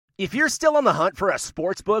If you're still on the hunt for a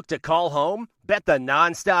sports book to call home, bet the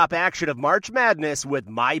nonstop action of March Madness with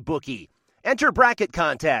MyBookie. Enter bracket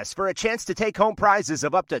contests for a chance to take home prizes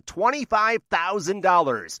of up to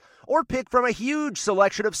 $25,000, or pick from a huge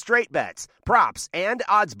selection of straight bets, props, and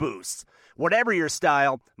odds boosts. Whatever your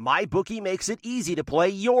style, MyBookie makes it easy to play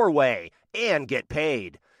your way and get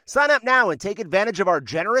paid. Sign up now and take advantage of our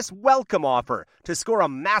generous welcome offer to score a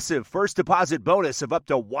massive first deposit bonus of up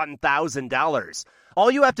to $1,000. All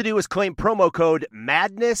you have to do is claim promo code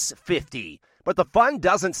MADNESS50. But the fun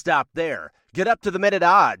doesn't stop there. Get up-to-the-minute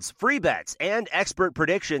odds, free bets, and expert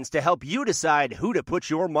predictions to help you decide who to put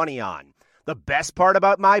your money on. The best part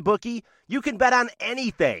about MyBookie? You can bet on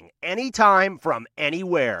anything, anytime, from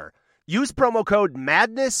anywhere. Use promo code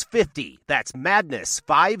MADNESS50, that's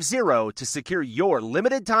MADNESS50, to secure your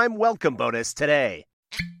limited-time welcome bonus today.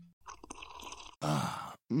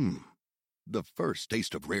 The first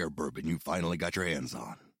taste of rare bourbon you finally got your hands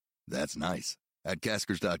on. That's nice. At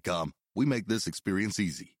Caskers.com, we make this experience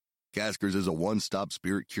easy. Caskers is a one-stop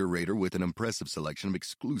spirit curator with an impressive selection of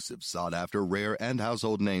exclusive, sought-after, rare, and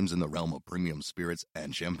household names in the realm of premium spirits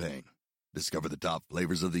and champagne. Discover the top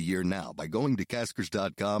flavors of the year now by going to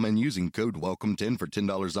Caskers.com and using code WELCOME10 for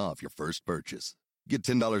 $10 off your first purchase. Get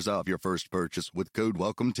 $10 off your first purchase with code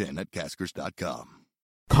WELCOME10 at Caskers.com.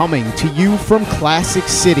 Coming to you from Classic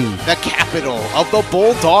City, the capital of the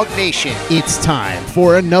Bulldog Nation. It's time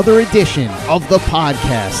for another edition of the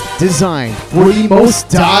podcast designed for the most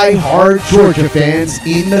die-hard Georgia fans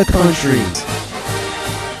in the country.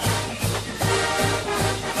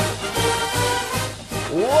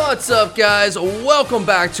 What's up, guys? Welcome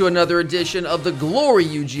back to another edition of the Glory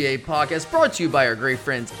UGA podcast, brought to you by our great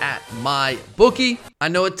friends at MyBookie. I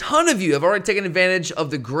know a ton of you have already taken advantage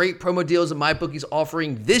of the great promo deals that MyBookie is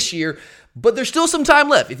offering this year, but there's still some time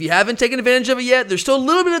left. If you haven't taken advantage of it yet, there's still a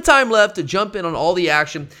little bit of time left to jump in on all the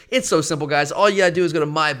action. It's so simple, guys. All you gotta do is go to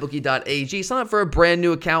mybookie.ag, sign up for a brand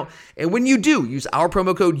new account, and when you do, use our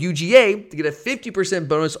promo code UGA to get a 50%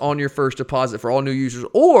 bonus on your first deposit for all new users.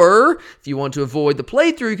 Or if you want to avoid the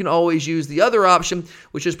playthrough, you can always use the other option,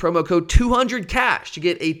 which is promo code 200CASH to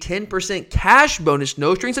get a 10% cash bonus,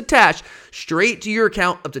 no strings attached, straight to your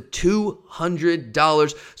account up to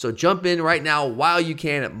 $200. So jump in right now while you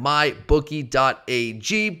can at mybookie.ag.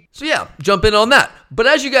 So yeah, jump in on that. But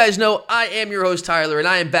as you guys know, I am your host, Tyler, and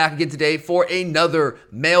I am back again today for another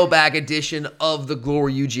mailbag edition of the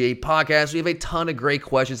Glory UGA podcast. We have a ton of great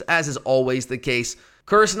questions, as is always the case.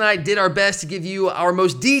 Curtis and I did our best to give you our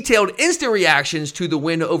most detailed instant reactions to the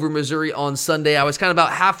win over Missouri on Sunday. I was kind of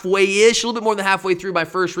about halfway-ish, a little bit more than halfway through my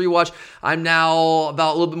first rewatch. I'm now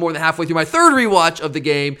about a little bit more than halfway through my third rewatch of the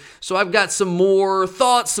game. So I've got some more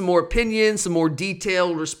thoughts, some more opinions, some more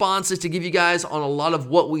detailed responses to give you guys on a lot of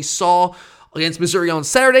what we saw against Missouri on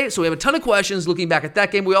Saturday. So we have a ton of questions looking back at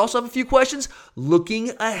that game. We also have a few questions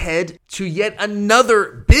looking ahead to yet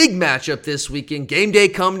another big matchup this weekend. Game day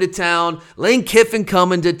coming to town. Lane Kiffin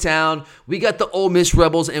coming to town. We got the Ole Miss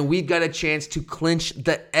Rebels, and we've got a chance to clinch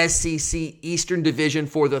the SEC Eastern Division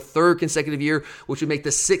for the third consecutive year, which would make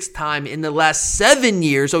the sixth time in the last 7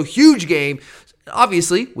 years. So huge game.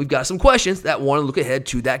 Obviously, we've got some questions that want to look ahead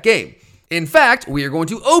to that game. In fact, we are going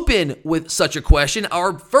to open with such a question.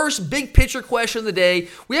 Our first big picture question of the day.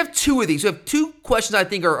 We have two of these. We have two questions I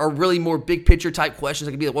think are really more big picture type questions.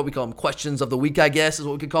 It could be what we call them questions of the week, I guess, is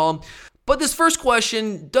what we could call them. But this first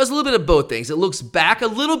question does a little bit of both things. It looks back a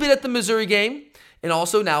little bit at the Missouri game and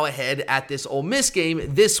also now ahead at this Ole Miss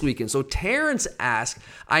game this weekend. So Terrence asked,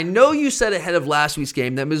 I know you said ahead of last week's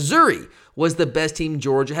game that Missouri was the best team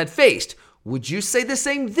Georgia had faced. Would you say the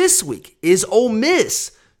same this week? Is Ole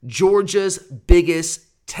Miss Georgia's biggest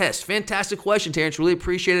test? Fantastic question, Terrence. Really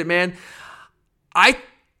appreciate it, man. I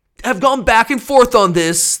have gone back and forth on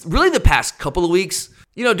this really the past couple of weeks.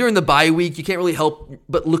 You know, during the bye week, you can't really help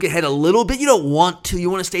but look ahead a little bit. You don't want to. You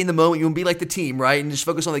want to stay in the moment. You want to be like the team, right? And just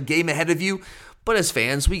focus on the game ahead of you. But as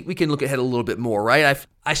fans, we can look ahead a little bit more, right?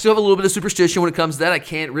 I still have a little bit of superstition when it comes to that. I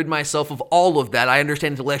can't rid myself of all of that. I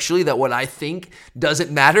understand intellectually that what I think doesn't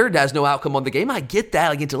matter. It has no outcome on the game. I get that.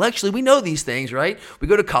 Like intellectually, we know these things, right? We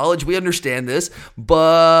go to college. We understand this.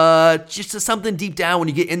 But just something deep down when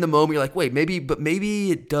you get in the moment, you're like, wait,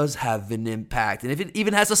 maybe it does have an impact. And if it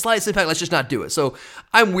even has a slight impact, let's just not do it. So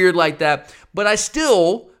I'm weird like that. But I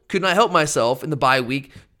still could not help myself in the bye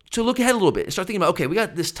week to look ahead a little bit and start thinking about, okay, we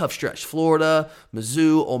got this tough stretch. Florida,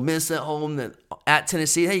 Mizzou, Ole Miss at home, then at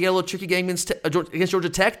Tennessee. Hey, you got a little tricky game against Georgia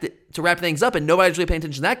Tech to wrap things up, and nobody's really paying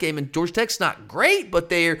attention to that game. And Georgia Tech's not great, but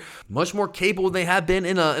they're much more capable than they have been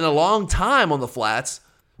in a long time on the flats.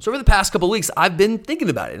 So over the past couple of weeks, I've been thinking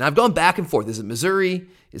about it, and I've gone back and forth. Is it Missouri?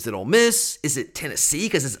 Is it Ole Miss? Is it Tennessee?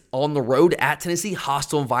 Because it's on the road at Tennessee,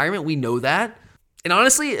 hostile environment. We know that. And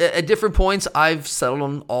honestly, at different points, I've settled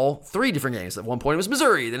on all three different games. At one point, it was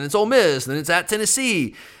Missouri, then it's Ole Miss, then it's at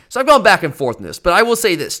Tennessee. So I've gone back and forth in this. But I will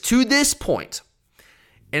say this, to this point,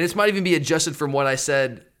 and this might even be adjusted from what I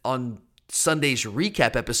said on Sunday's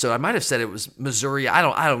recap episode. I might have said it was Missouri. I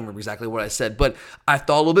don't remember exactly what I said, but I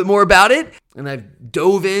thought a little bit more about it, and I've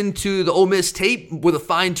dove into the Ole Miss tape with a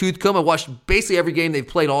fine-tooth comb. I watched basically every game they've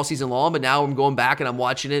played all season long, but now I'm going back and I'm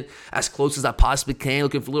watching it as close as I possibly can,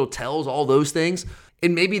 looking for little tells, all those things.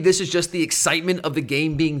 And maybe this is just the excitement of the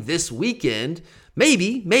game being this weekend.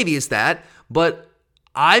 Maybe it's that, but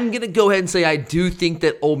I'm going to go ahead and say I do think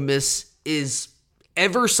that Ole Miss is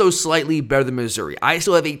ever so slightly better than Missouri. I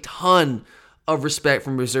still have a ton of respect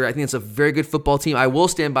for Missouri. I think it's a very good football team. I will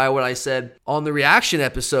stand by what I said on the reaction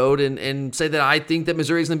episode and say that I think that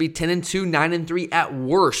Missouri is going to be 10-2, 9-3 at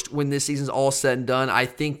worst when this season's all said and done. I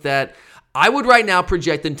think that I would right now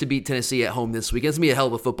project them to beat Tennessee at home this week. It's going to be a hell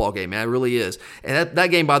of a football game, man. It really is. And that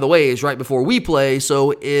game, by the way, is right before we play.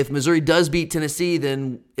 So if Missouri does beat Tennessee,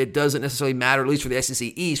 then it doesn't necessarily matter, at least for the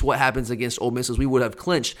SEC East, what happens against Ole Miss, as we would have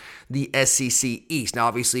clinched the SEC East. Now,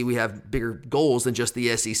 obviously, we have bigger goals than just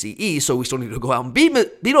the SEC East, so we still need to go out and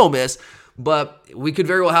beat Ole Miss. But we could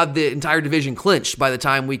very well have the entire division clinched by the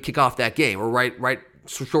time we kick off that game, or right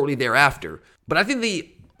shortly thereafter. But I think the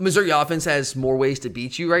Missouri offense has more ways to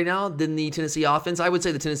beat you right now than the Tennessee offense. I would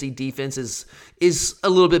say the Tennessee defense is a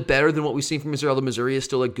little bit better than what we've seen from Missouri, although Missouri is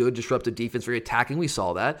still a good disruptive defense, very attacking. We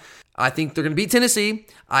saw that. I think they're going to beat Tennessee.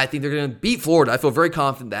 I think they're going to beat Florida. I feel very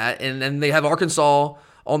confident that. And then they have Arkansas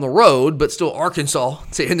on the road, but still Arkansas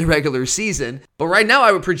to end the regular season. But right now,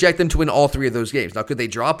 I would project them to win all three of those games. Now, could they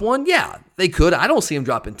drop one? Yeah, they could. I don't see them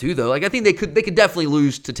dropping two, though. I think they could definitely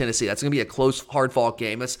lose to Tennessee. That's going to be a close, hard-fought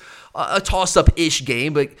game. That's a toss-up-ish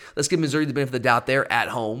game, but let's give Missouri the benefit of the doubt there at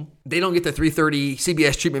home. They don't get the 3:30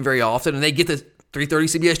 CBS treatment very often, and they get the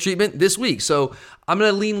 3:30 CBS treatment this week. So I'm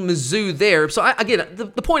going to lean Mizzou there. So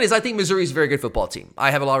the point is, I think Missouri is a very good football team.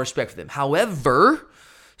 I have a lot of respect for them. However,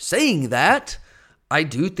 saying that, I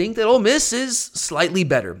do think that Ole Miss is slightly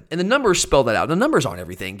better. And the numbers spell that out. The numbers aren't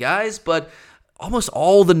everything, guys, but almost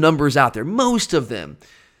all the numbers out there, most of them,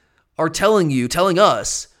 are telling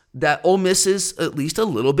us that Ole Miss is at least a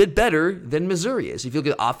little bit better than Missouri is. If you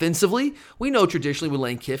look at offensively, we know traditionally with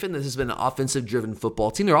Lane Kiffin, this has been an offensive-driven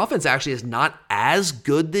football team. Their offense actually is not as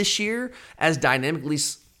good this year, as dynamically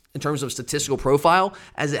in terms of statistical profile,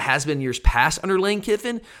 as it has been years past under Lane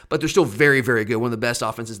Kiffin, but they're still very, very good. One of the best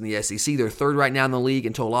offenses in the SEC. They're third right now in the league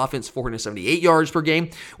in total offense, 478 yards per game,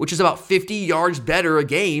 which is about 50 yards better a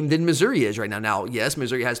game than Missouri is right now. Now, yes,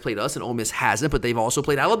 Missouri has played us and Ole Miss hasn't, but they've also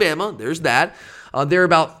played Alabama. There's that. They're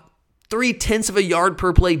about 0.3 of a yard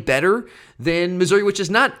per play better than Missouri, which is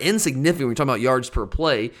not insignificant when you're talking about yards per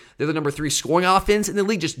play. They're the number 3 scoring offense in the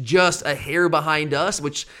league, just a hair behind us,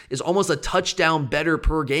 which is almost a touchdown better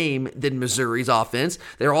per game than Missouri's offense.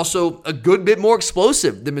 They're also a good bit more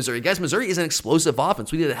explosive than Missouri. Guys, Missouri is an explosive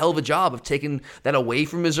offense. We did a hell of a job of taking that away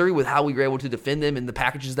from Missouri with how we were able to defend them and the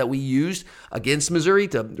packages that we used against Missouri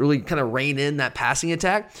to really kind of rein in that passing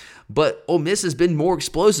attack. But Ole Miss has been more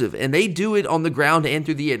explosive, and they do it on the ground and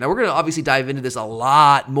through the air. Now, we're going to obviously dive into this a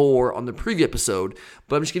lot more on the preview episode,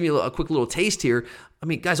 but I'm just giving you a quick little taste here. I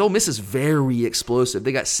mean, guys, Ole Miss is very explosive.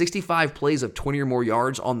 They got 65 plays of 20 or more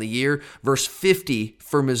yards on the year versus 50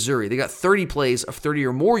 for Missouri. They got 30 plays of 30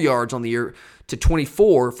 or more yards on the year to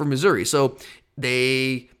 24 for Missouri. So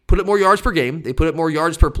they put up more yards per game, they put up more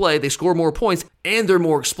yards per play, they score more points, and they're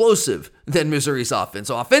more explosive than Missouri's offense.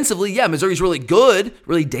 So offensively, yeah, Missouri's really good,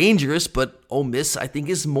 really dangerous, but Ole Miss, I think,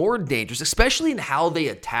 is more dangerous, especially in how they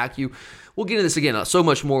attack you. We'll get into this again so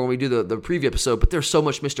much more when we do the preview episode, but there's so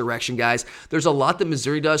much misdirection, guys. There's a lot that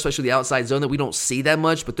Missouri does, especially the outside zone, that we don't see that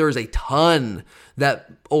much, but there's a ton that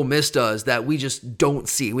Ole Miss does that we just don't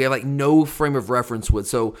see. We have no frame of reference with,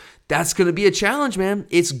 so that's going to be a challenge, man.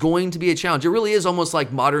 It's going to be a challenge. It really is almost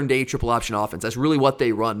like modern-day triple option offense. That's really what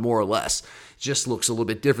they run, more or less. It just looks a little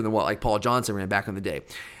bit different than what Paul Johnson ran back in the day.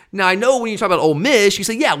 Now, I know when you talk about Ole Miss, you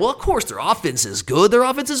say, yeah, well, of course, their offense is good. Their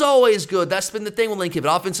offense is always good. That's been the thing with Lane Kiffin.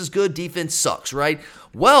 Offense is good, defense sucks, right?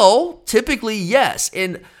 Well, typically, yes.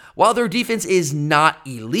 And while their defense is not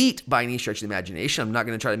elite by any stretch of the imagination, I'm not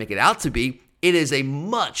going to try to make it out to be, it is a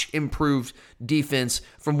much improved defense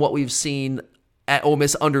from what we've seen at Ole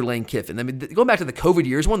Miss under Lane Kiffin. I mean, going back to the COVID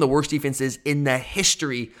years, one of the worst defenses in the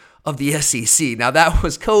history of the SEC. Now, that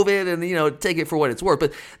was COVID, and, take it for what it's worth,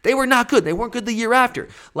 but they were not good. They weren't good the year after.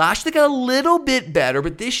 Last year, they got a little bit better,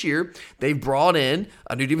 but this year, they brought in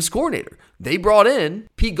a new defense coordinator. They brought in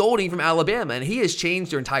Pete Golding from Alabama, and he has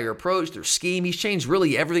changed their entire approach, their scheme. He's changed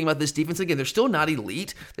really everything about this defense. Again, they're still not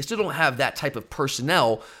elite. They still don't have that type of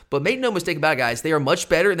personnel, but make no mistake about it, guys, they are much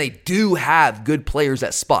better, and they do have good players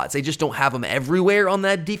at spots. They just don't have them everywhere on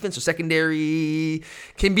that defense. Or secondary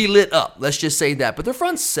can be lit up. Let's just say that. But their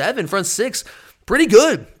front seven, front six, pretty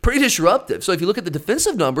good, pretty disruptive. So if you look at the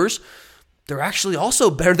defensive numbers, they're actually also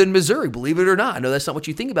better than Missouri, believe it or not. I know that's not what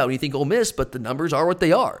you think about when you think Ole Miss, but the numbers are what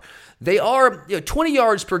they are. They are 20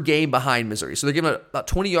 yards per game behind Missouri. So they're giving about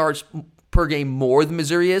 20 yards per game more than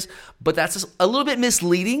Missouri is, but that's a little bit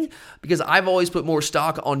misleading because I've always put more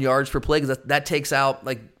stock on yards per play because that takes out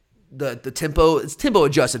like the tempo. It's tempo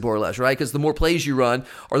adjusted more or less, right? Because the more plays you run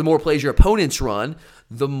or the more plays your opponents run,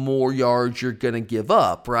 the more yards you're going to give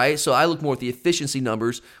up, right? So I look more at the efficiency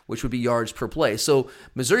numbers, which would be yards per play. So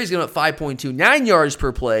Missouri's giving up 5.29 yards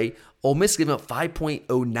per play. Ole Miss is giving up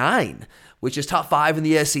 5.09, which is top 5 in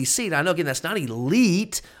the SEC. Now, I know, again, that's not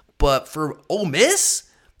elite, but for Ole Miss,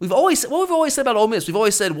 we've always said about Ole Miss, we've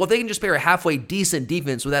always said, well, if they can just pair a halfway decent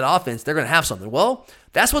defense with that offense, they're going to have something. Well,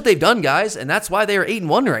 that's what they've done, guys, and that's why they are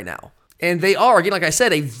 8-1 right now. And they are, again, like I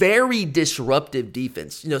said, a very disruptive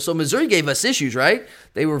defense. So Missouri gave us issues, right?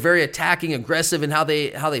 They were very attacking, aggressive in how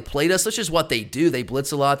they played us. That's just what they do. They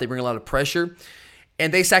blitz a lot. They bring a lot of pressure.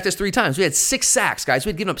 And they sacked us 3 times. We had 6 sacks, guys. We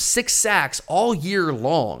had given up 6 sacks all year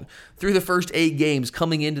long through the first 8 games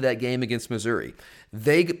coming into that game against Missouri.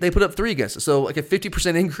 They put up 3 against us. So like a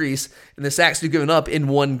 50% increase in the sacks they've given up in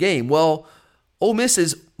one game. Well, Ole Miss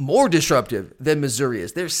is more disruptive than Missouri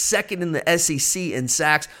is. They're second in the SEC in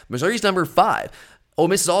sacks. Missouri's number 5. Ole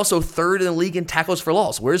Miss is also third in the league in tackles for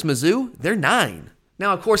loss. Where's Mizzou? They're 9.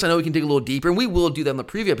 Now, of course, I know we can dig a little deeper, and we will do that in the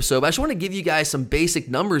preview episode, but I just want to give you guys some basic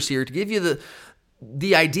numbers here to give you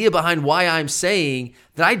the idea behind why I'm saying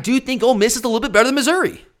that I do think Ole Miss is a little bit better than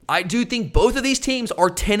Missouri. I do think both of these teams are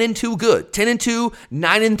 10-2 good. 10-2,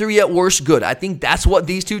 9-3 at worst good. I think that's what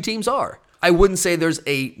these two teams are. I wouldn't say there's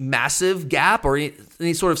a massive gap or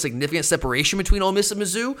any sort of significant separation between Ole Miss and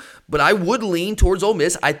Mizzou, but I would lean towards Ole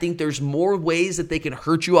Miss. I think there's more ways that they can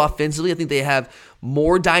hurt you offensively. I think they have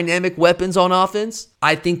more dynamic weapons on offense.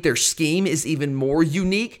 I think their scheme is even more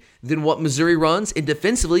unique than what Missouri runs, and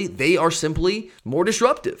defensively, they are simply more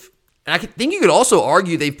disruptive. And I think you could also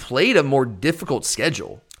argue they've played a more difficult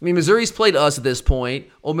schedule. I mean, Missouri's played us at this point.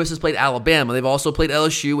 Ole Miss has played Alabama. They've also played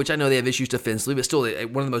LSU, which I know they have issues defensively, but still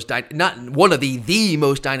one of the most the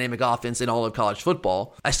most dynamic offense in all of college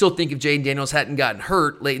football. I still think if Jaden Daniels hadn't gotten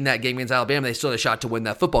hurt late in that game against Alabama, they still had a shot to win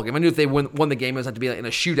that football game. I knew if they won the game, it was going to be in a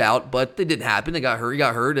shootout, but it didn't happen. They got hurt. He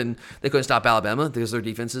got hurt, and they couldn't stop Alabama because their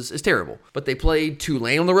defense is terrible. But they played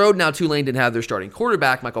Tulane on the road. Now Tulane didn't have their starting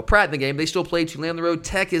quarterback, Michael Pratt, in the game. They still played Tulane on the road.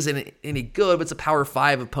 Tech isn't any good, but it's a Power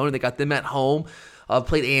 5 opponent. They got them at home.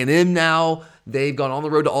 Played A&M now. They've gone on the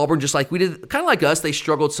road to Auburn just like we did. Kind of like us, they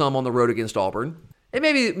struggled some on the road against Auburn. And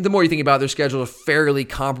maybe the more you think about it, their schedules are fairly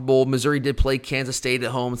comparable. Missouri did play Kansas State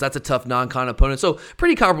at home, so that's a tough non-con opponent. So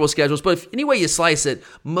pretty comparable schedules. But if any way you slice it,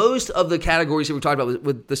 most of the categories that we talked about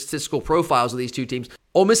with the statistical profiles of these two teams,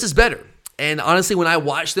 Ole Miss is better. And honestly, when I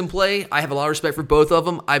watch them play, I have a lot of respect for both of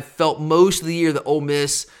them. I've felt most of the year that Ole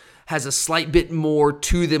Miss has a slight bit more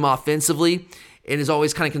to them offensively, and has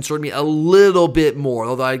always kind of concerned me a little bit more,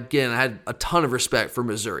 although, I had a ton of respect for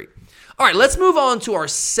Missouri. All right, let's move on to our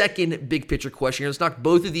second big picture question here. Let's knock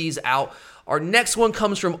both of these out. Our next one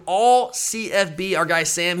comes from All CFB, our guy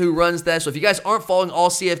Sam, who runs that. So if you guys aren't following All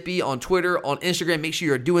CFB on Twitter, on Instagram, make sure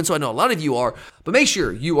you're doing so. I know a lot of you are, but make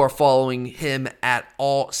sure you are following him at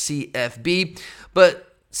All CFB.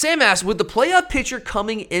 But Sam asked, with the playoff picture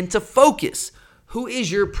coming into focus, who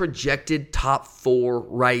is your projected top 4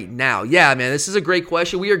 right now? Yeah, man, this is a great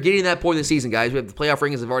question. We are getting to that point in the season, guys. We have the playoff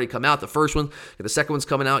rankings have already come out. The first one, the second one's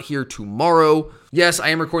coming out here tomorrow. Yes, I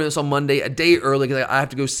am recording this on Monday, a day early, because I have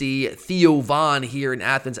to go see Theo Vaughn here in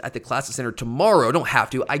Athens at the Classic Center tomorrow. I don't have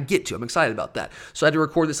to. I get to. I'm excited about that. So I had to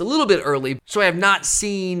record this a little bit early. So I have not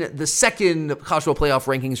seen the second college football playoff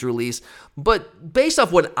rankings release. But based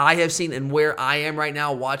off what I have seen and where I am right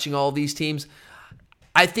now watching all of these teams,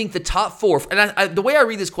 I think the top 4, and the way I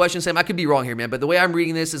read this question, Sam, I could be wrong here, man, but the way I'm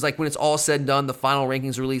reading this is like when it's all said and done, the final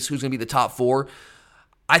rankings release, who's going to be the top 4.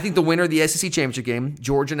 I think the winner of the SEC championship game,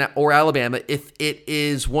 Georgia or Alabama, if it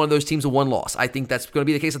is one of those teams with 1 loss, I think that's going to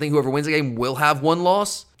be the case. I think whoever wins the game will have 1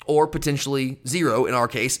 loss, or potentially 0 in our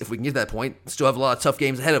case, if we can get to that point. Still have a lot of tough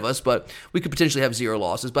games ahead of us, but we could potentially have 0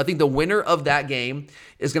 losses. But I think the winner of that game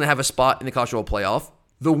is going to have a spot in the college football playoff.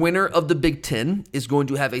 The winner of the Big Ten is going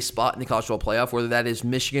to have a spot in the college football playoff, whether that is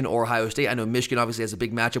Michigan or Ohio State. I know Michigan obviously has a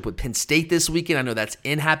big matchup with Penn State this weekend. I know that's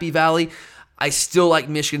in Happy Valley. I still like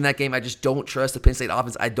Michigan in that game. I just don't trust the Penn State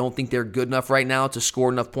offense. I don't think they're good enough right now to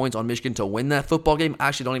score enough points on Michigan to win that football game. I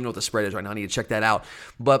actually don't even know what the spread is right now. I need to check that out.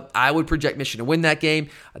 But I would project Michigan to win that game.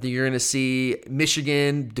 I think you're going to see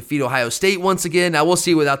Michigan defeat Ohio State once again. Now, we'll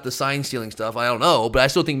see without the sign-stealing stuff. I don't know. But I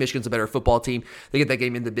still think Michigan's a better football team. They get that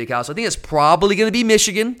game in the Big House. I think it's probably going to be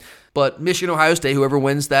Michigan. But Michigan, Ohio State, whoever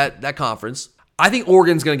wins that conference. I think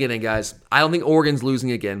Oregon's going to get in, guys. I don't think Oregon's losing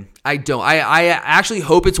again. I don't. I actually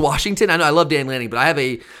hope it's Washington. I know I love Dan Lanning, but I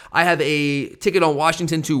have a ticket on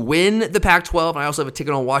Washington to win the Pac-12, and I also have a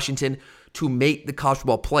ticket on Washington to make the college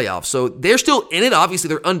football playoff. So they're still in it. Obviously,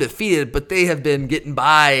 they're undefeated, but they have been getting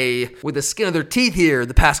by with the skin of their teeth here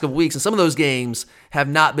the past couple weeks, and some of those games have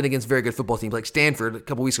not been against very good football teams. Like Stanford a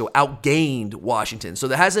couple weeks ago outgained Washington. So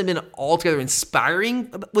that hasn't been altogether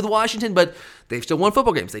inspiring with Washington, but they've still won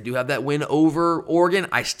football games. They do have that win over Oregon.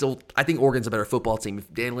 I think Oregon's a better football team.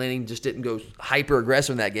 If Dan Lanning just didn't go hyper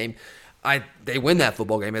aggressive in that game, they win that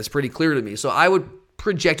football game. It's pretty clear to me. So I would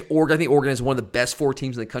project Oregon. I think Oregon is one of the best 4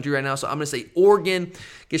 teams in the country right now. So I'm going to say Oregon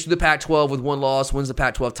gets to the Pac-12 with 1 loss, wins the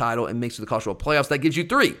Pac-12 title, and makes it to the college football playoffs. That gives you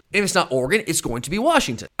 3. If it's not Oregon, it's going to be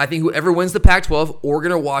Washington. I think whoever wins the Pac-12,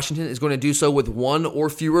 Oregon or Washington, is going to do so with 1 or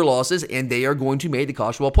fewer losses, and they are going to make the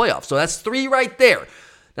college football playoffs. So that's 3 right there.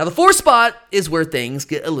 Now, the 4th spot is where things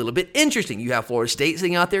get a little bit interesting. You have Florida State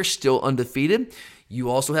sitting out there, still undefeated. You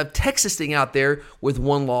also have Texas sitting out there with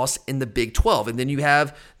 1 loss in the Big 12. And then you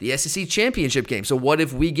have the SEC championship game. So what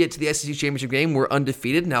if we get to the SEC championship game? We're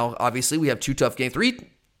undefeated. Now, obviously, we have 2 tough games,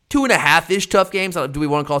 2.5-ish tough games. Do we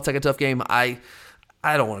want to call Tech a tough game? I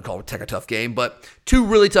don't want to call Tech a tough game, but 2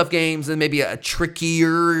 really tough games and maybe a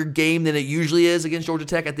trickier game than it usually is against Georgia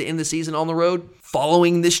Tech at the end of the season on the road,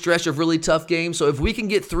 following this stretch of really tough games. So if we can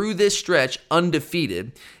get through this stretch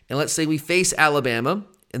undefeated, and let's say we face Alabama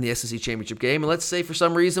in the SEC championship game, and let's say for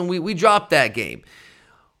some reason we drop that game.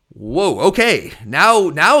 Whoa, okay, now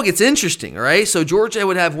it gets interesting, all right? So Georgia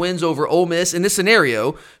would have wins over Ole Miss. In this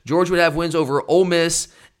scenario, Georgia would have wins over Ole Miss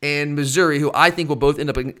and Missouri, who I think will both end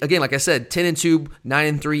up, again, like I said, 10-2,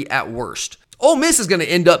 9-3 at worst. Ole Miss is going to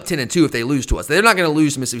end up 10-2 if they lose to us. They're not going to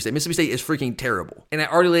lose to Mississippi State. Mississippi State is freaking terrible. And I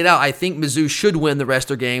already laid out, I think Mizzou should win the rest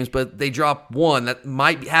of their games, but they drop 1. That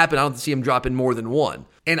might happen. I don't see them dropping more than 1.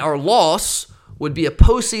 And our loss would be a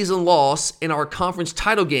postseason loss in our conference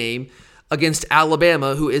title game against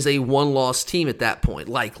Alabama, who is a 1-loss team at that point,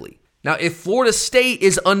 likely. Now, if Florida State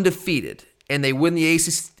is undefeated and they win the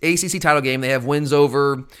ACC title game, they have wins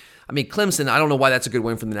over, Clemson. I don't know why that's a good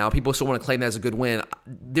win for them now. People still want to claim that as a good win.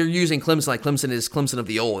 They're using Clemson like Clemson is Clemson of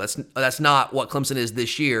the old. That's not what Clemson is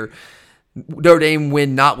this year. Notre Dame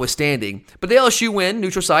win notwithstanding. But the LSU win,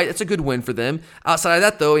 neutral site, that's a good win for them. Outside of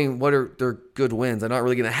that, though, what are their good wins? I'm not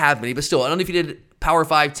really going to have many, but still, an undefeated Power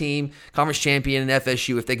 5 team, conference champion, and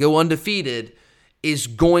FSU, if they go undefeated, is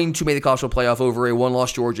going to make the college football playoff over a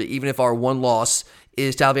 1-loss Georgia, even if our 1 loss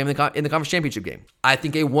is to Alabama in the conference championship game. I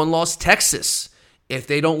think a 1-loss Texas, if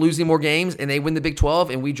they don't lose any more games and they win the Big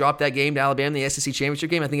 12 and we drop that game to Alabama in the SEC championship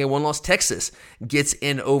game, I think a 1-loss Texas gets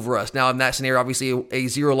in over us. Now, in that scenario, obviously, a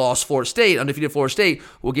 0-loss Florida State, undefeated Florida State,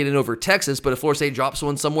 will get in over Texas. But if Florida State drops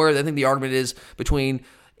 1 somewhere, I think the argument is between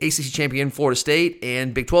ACC champion Florida State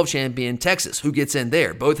and Big 12 champion Texas. Who gets in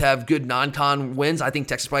there? Both have good non-con wins. I think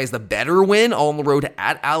Texas probably is the better win on the road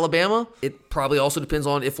at Alabama. It probably also depends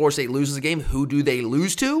on if Florida State loses a game, who do they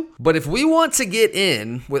lose to? But if we want to get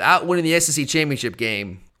in without winning the SEC championship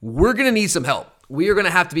game, we're going to need some help. We are going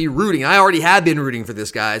to have to be rooting. I already have been rooting for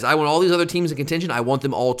this, guys. I want all these other teams in contention. I want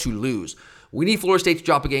them all to lose. We need Florida State to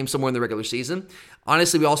drop a game somewhere in the regular season.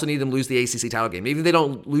 Honestly, we also need them to lose the ACC title game. Maybe if they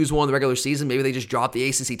don't lose one in the regular season, maybe they just drop the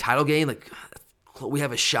ACC title game. Like, we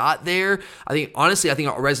have a shot there. I think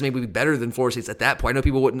our resume would be better than Florida State's at that point. I know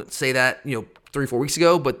people wouldn't say that, 3-4 weeks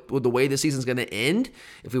ago, but with the way this season's going to end,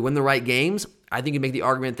 if we win the right games, I think you make the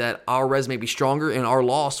argument that our resume be stronger and our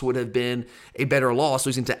loss would have been a better loss,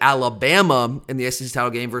 losing to Alabama in the SEC title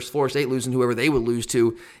game versus Florida State losing whoever they would lose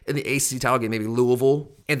to in the ACC title game, maybe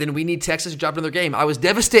Louisville. And then we need Texas to drop another game. I was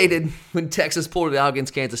devastated when Texas pulled it out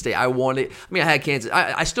against Kansas State. I had Kansas.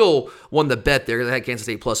 I still won the bet there because I had Kansas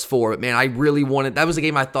State +4. But, man, I really wanted – that was a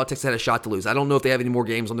game I thought Texas had a shot to lose. I don't know if they have any more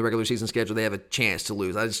games on the regular season schedule they have a chance to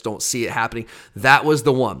lose. I just don't see it happening. That was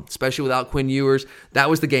the one, especially without Quinn Ewers. That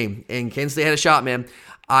was the game. And Kansas State had a shot, man.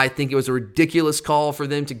 I think it was a ridiculous call for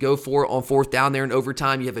them to go for it on 4th down there in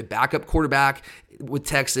overtime. You have a backup quarterback with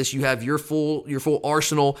Texas. You have your full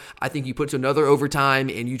arsenal. I think you put to another overtime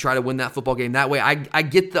and you try to win that football game that way. I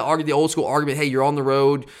get the old school argument, hey, you're on the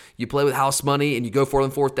road, you play with house money, and you go for it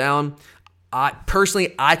on 4th down. I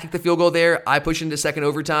kicked the field goal there. I pushed into second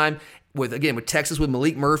overtime. With Texas, with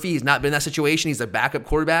Malik Murphy, he's not been in that situation. He's a backup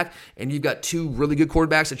quarterback, and you've got two really good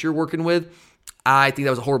quarterbacks that you're working with. I think that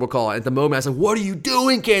was a horrible call. At the moment, I said, what are you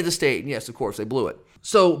doing, Kansas State? And yes, of course, they blew it.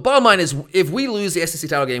 So bottom line is, if we lose the SEC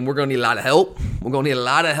title game, we're going to need a lot of help. We're going to need a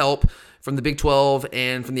lot of help from the Big 12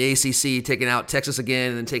 and from the ACC, taking out Texas again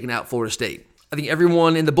and then taking out Florida State. I think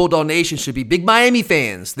everyone in the Bulldog Nation should be big Miami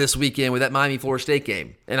fans this weekend with that Miami-Florida State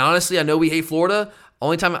game. And honestly, I know we hate Florida.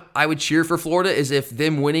 Only time I would cheer for Florida is if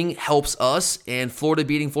them winning helps us, and Florida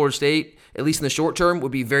beating Florida State, at least in the short term,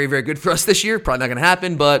 would be very, very good for us this year. Probably not going to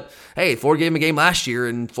happen, but hey, Florida gave them a game last year,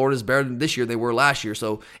 and Florida's better than this year they were last year,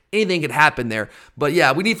 so anything could happen there. But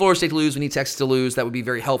yeah, we need Florida State to lose. We need Texas to lose. That would be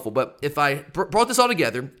very helpful. But if I brought this all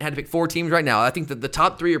together and had to pick 4 teams right now, I think that the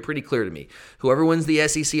top 3 are pretty clear to me. Whoever wins the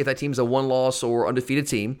SEC, if that team is a one-loss or undefeated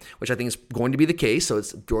team, which I think is going to be the case, so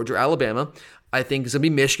it's Georgia or Alabama. I think it's going to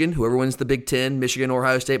be Michigan. Whoever wins the Big Ten, Michigan or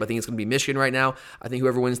Ohio State, but I think it's going to be Michigan right now. I think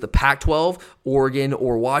whoever wins the Pac-12, Oregon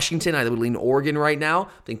or Washington, I would lean Oregon right now.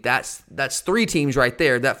 I think that's 3 teams right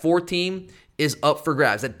there. That 4th team is up for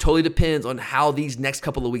grabs. That totally depends on how these next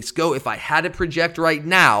couple of weeks go. If I had to project right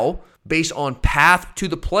now, based on path to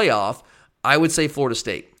the playoff, I would say Florida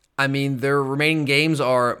State. I mean, their remaining games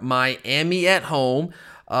are Miami at home,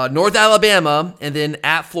 North Alabama, and then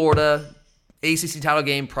at Florida, ACC title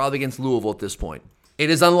game probably against Louisville at this point.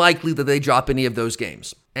 It is unlikely that they drop any of those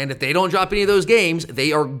games. And if they don't drop any of those games,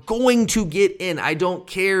 they are going to get in. I don't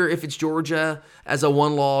care if it's Georgia as a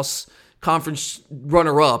one-loss conference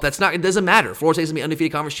runner-up. It doesn't matter. Florida State's going to be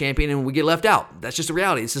undefeated conference champion and we get left out. That's just the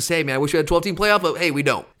reality. It's the same, man. I wish we had a 12-team playoff, but hey, we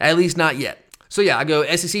don't. At least not yet. So yeah, I go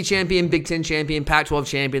SEC champion, Big Ten champion, Pac-12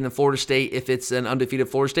 champion, and Florida State if it's an undefeated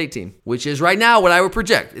Florida State team, which is right now what I would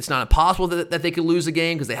project. It's not impossible that they could lose a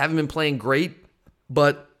game because they haven't been playing great,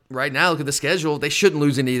 but right now, look at the schedule. They shouldn't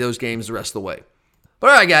lose any of those games the rest of the way. But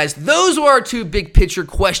all right, guys, those were our 2 big picture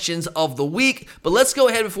questions of the week. But let's go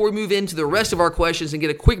ahead before we move into the rest of our questions and get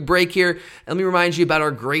a quick break here. Let me remind you about our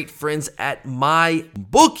great friends at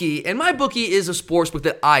MyBookie. And MyBookie is a sportsbook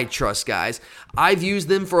that I trust, guys. I've used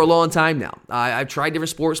them for a long time now. I've tried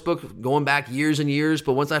different sportsbooks going back years and years,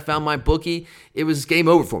 but once I found MyBookie, it was game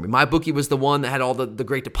over for me. MyBookie was the one that had all the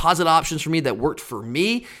great deposit options for me that worked for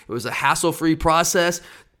me. It was a hassle-free process.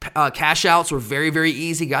 Cash outs were very, very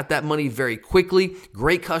easy. Got that money very quickly.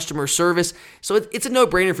 Great customer service. So it's a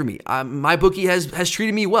no-brainer for me. MyBookie has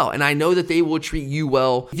treated me well, and I know that they will treat you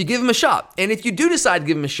well if you give them a shot. And if you do decide to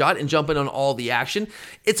give them a shot and jump in on all the action,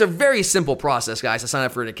 it's a very simple process, guys, to sign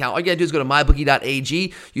up for an account. All you got to do is go to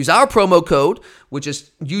mybookie.ag, use our promo code, which is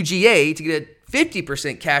UGA, to get a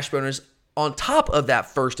 50% cash bonus on top of that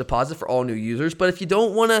first deposit for all new users. But if you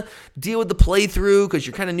don't want to deal with the playthrough because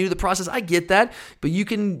you're kind of new to the process, I get that. But you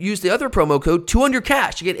can use the other promo code,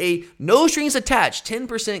 200CASH, to get a no strings attached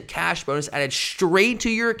 10% cash bonus added straight to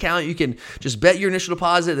your account. You can just bet your initial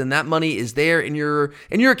deposit, and that money is there in your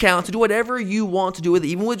account to do whatever you want to do with it,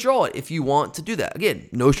 even withdraw it if you want to do that. Again,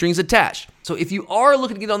 no strings attached. So if you are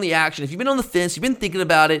looking to get on the action, if you've been on the fence, you've been thinking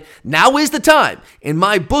about it, now is the time. And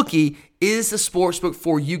MyBookie is the sportsbook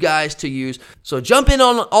for you guys to use. So jump in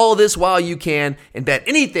on all of this while you can and bet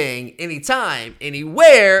anything, anytime,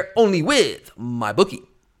 anywhere, only with MyBookie.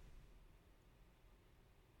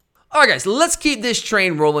 All right, guys, let's keep this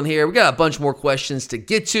train rolling here. We got a bunch more questions to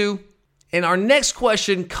get to. And our next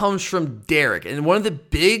question comes from Derek. And one of the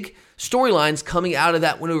big storylines coming out of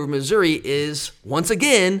that win over Missouri is, once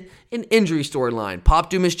again, an injury storyline.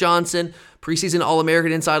 Pop Dumas Johnson, preseason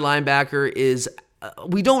All-American inside linebacker, is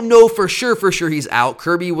we don't know for sure he's out.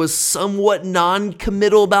 Kirby was somewhat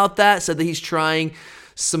non-committal about that, said that he's trying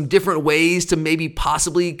some different ways to maybe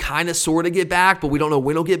possibly kind of sort of get back, but we don't know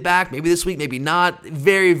when he'll get back. Maybe this week, maybe not.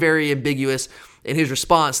 Very, very ambiguous in his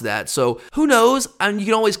response to that. So who knows? I mean, you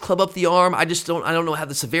can always club up the arm. I don't know how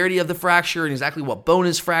the severity of the fracture and exactly what bone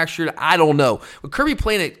is fractured. I don't know. With Kirby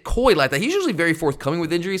playing it coy like that, he's usually very forthcoming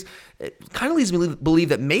with injuries. It kind of leads me to believe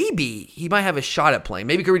that maybe he might have a shot at playing.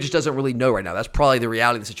 Maybe Kirby just doesn't really know right now. That's probably the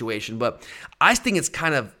reality of the situation. But I think it's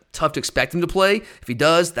kind of tough to expect him to play. If he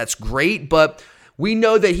does, that's great. But we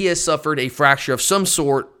know that he has suffered a fracture of some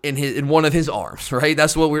sort in one of his arms, right?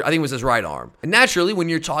 That's what I think it was his right arm. And naturally, when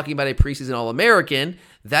you're talking about a preseason All-American,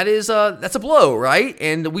 that's a blow, right?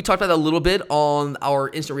 And we talked about that a little bit on our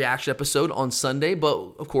instant reaction episode on Sunday, but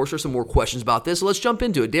of course, there's some more questions about this, so let's jump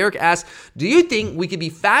into it. Derek asks, do you think we could be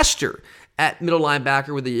faster at middle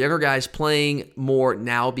linebacker with the younger guys playing more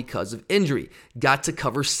now because of injury? Got to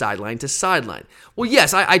cover sideline to sideline. Well,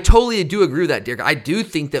 yes, I totally do agree with that, Derek. I do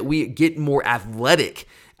think that we get more athletic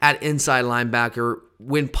at inside linebacker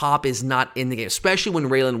when Pop is not in the game, especially when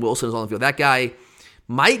Raylan Wilson is on the field. That guy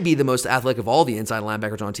might be the most athletic of all the inside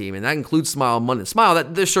linebackers on the team, and that includes Smile and Munden. Smile,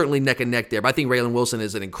 they're certainly neck and neck there, but I think Raylan Wilson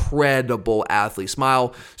is an incredible athlete.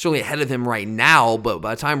 Smile certainly ahead of him right now, but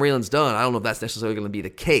by the time Raylan's done, I don't know if that's necessarily going to be the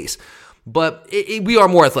case. But we are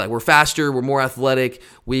more athletic. We're faster. We're more athletic.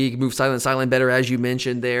 We move sideline to sideline better, as you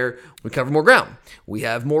mentioned there. We cover more ground. We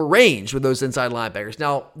have more range with those inside linebackers.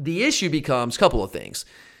 Now, the issue becomes a couple of things.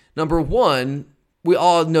 Number one, we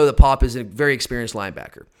all know that Pop is a very experienced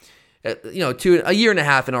linebacker. A year and a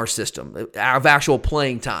half in our system of actual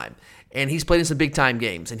playing time. And he's played in some big-time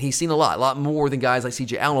games, and he's seen a lot more than guys like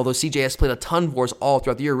C.J. Allen, although C.J. has played a ton for us all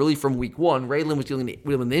throughout the year, really from week one. Raylan was dealing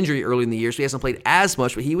with an injury early in the year, so he hasn't played as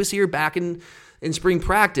much, but he was here back in spring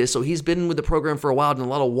practice, so he's been with the program for a while, done a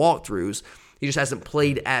lot of walkthroughs. He just hasn't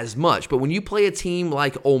played as much. But when you play a team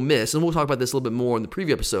like Ole Miss, and we'll talk about this a little bit more in the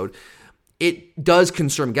preview episode, it does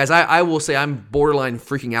concern me. Guys, I will say I'm borderline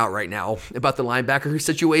freaking out right now about the linebacker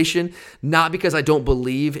situation, not because I don't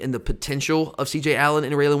believe in the potential of C.J. Allen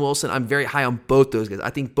and Raylan Wilson. I'm very high on both those guys. I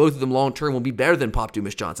think both of them long-term will be better than Pop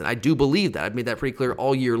Dumas-Johnson. I do believe that. I've made that pretty clear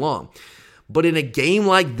all year long. But in a game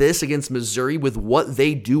like this against Missouri, with what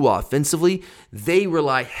they do offensively, they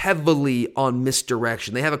rely heavily on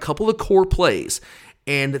misdirection. They have a couple of core plays,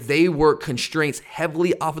 and they work constraints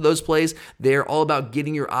heavily off of those plays. They're all about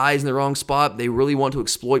getting your eyes in the wrong spot. They really want to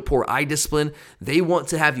exploit poor eye discipline. They want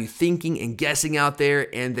to have you thinking and guessing out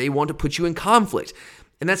there, and they want to put you in conflict.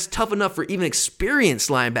 And that's tough enough for even experienced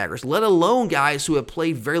linebackers, let alone guys who have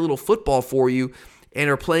played very little football for you and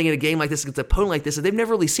are playing in a game like this against an opponent like this that they've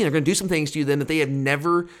never really seen. They're going to do some things to you then that they have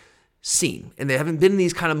never seen, and they haven't been in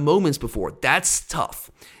these kind of moments before. That's tough,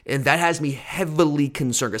 and that has me heavily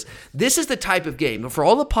concerned, because this is the type of game, for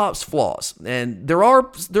all the Pop's flaws, and there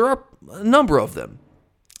are a number of them.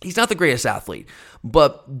 He's not the greatest athlete,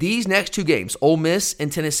 but these next two games, Ole Miss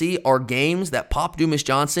and Tennessee, are games that Pop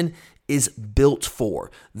Dumas-Johnson is built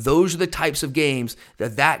for. Those are the types of games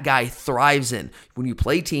that guy thrives in. When you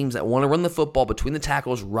play teams that want to run the football between the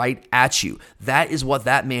tackles right at you, that is what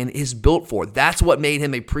that man is built for. That's what made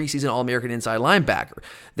him a preseason All-American inside linebacker.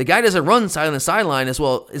 The guy doesn't run side on the sideline as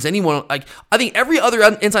well as anyone. I think every other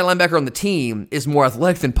inside linebacker on the team is more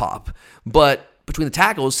athletic than Pop, but between the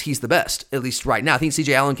tackles, he's the best, at least right now. I think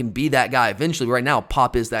C.J. Allen can be that guy eventually. Right now,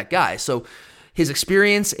 Pop is that guy. So his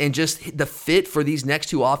experience and just the fit for these next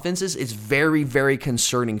two offenses is very, very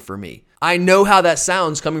concerning for me. I know how that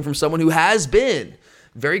sounds coming from someone who has been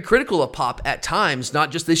very critical of Pop at times, not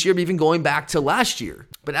just this year, but even going back to last year.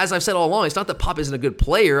 But as I've said all along, it's not that Pop isn't a good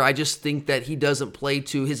player. I just think that he doesn't play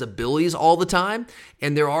to his abilities all the time,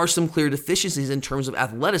 and there are some clear deficiencies in terms of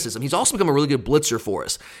athleticism. He's also become a really good blitzer for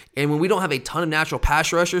us. And when we don't have a ton of natural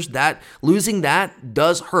pass rushers, losing that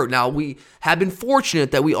does hurt. Now, we have been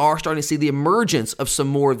fortunate that we are starting to see the emergence of some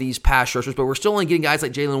more of these pass rushers, but we're still only getting guys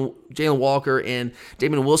like Jalen Walker and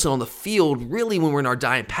Damon Wilson on the field really when we're in our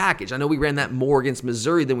dime package. I know we ran that more against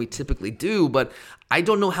Missouri than we typically do, but I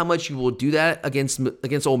don't know how much you will do that against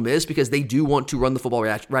Ole Miss, because they do want to run the football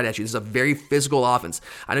right at you. This is a very physical offense.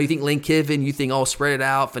 I know you think Lane Kiffin, you think, spread it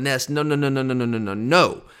out, finesse.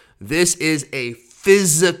 No. This is a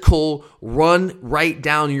physical run right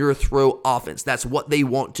down your throat offense. That's what they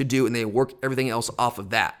want to do, and they work everything else off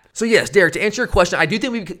of that. So yes, Derek, to answer your question, I do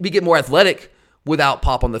think we get more athletic without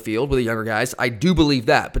Pop on the field with the younger guys. I do believe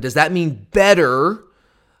that. But does that mean better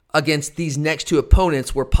against these next two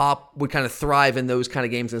opponents where Pop would kind of thrive in those kind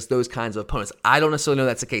of games against those kinds of opponents? I don't necessarily know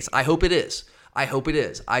that's the case. I hope it is. I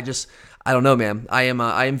don't know, man. I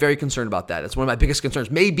am very concerned about that. It's one of my biggest concerns.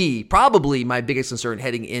 Probably my biggest concern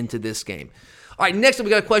heading into this game. All right, next up, we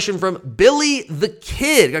got a question from Billy the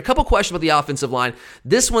Kid. Got a couple questions about the offensive line.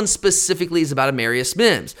 This one specifically is about Amarius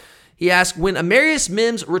Mims. He asked, when Amarius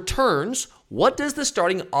Mims returns, what does the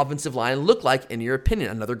starting offensive line look like in your opinion?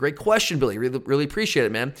 Another great question, Billy. Really appreciate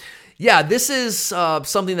it, man. Yeah, this is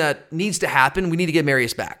something that needs to happen. We need to get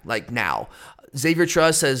Amarius back, like now. Xavier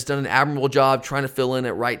Truss has done an admirable job trying to fill in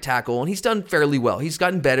at right tackle, and he's done fairly well. He's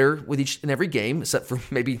gotten better with each and every game, except for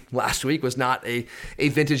maybe last week was not a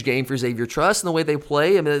vintage game for Xavier Truss and the way they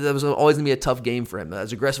play. I mean, that was always going to be a tough game for him.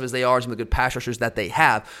 As aggressive as they are, some of the good pass rushers that they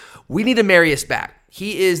have, we need Amarius back.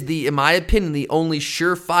 He is, in my opinion, the only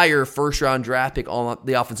surefire first-round draft pick on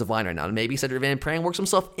the offensive line right now. And maybe Cedric Van Pran works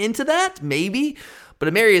himself into that, maybe. But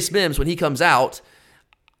Amarius Mims, when he comes out,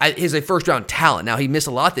 he's a first-round talent. Now, he missed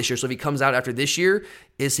a lot this year, so if he comes out after this year,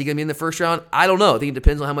 is he going to be in the first round? I don't know. I think it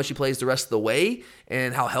depends on how much he plays the rest of the way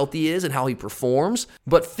and how healthy he is and how he performs.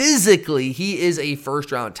 But physically, he is a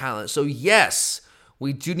first-round talent. So, yes,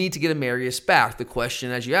 we do need to get Amarius back. The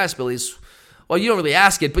question, as you asked, Billy, is, well, you don't really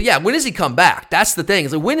ask it, but yeah, when does he come back? That's the thing.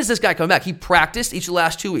 Is like, when does this guy come back? He practiced each of the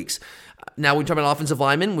last 2 weeks. Now, when you're talking about offensive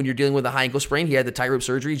lineman, when you're dealing with a high ankle sprain, he had the tightrope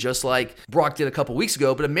surgery just like Brock did a couple weeks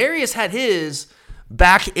ago. But Amarius had his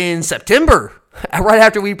back in September, right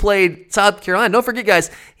after we played South Carolina. Don't forget, guys,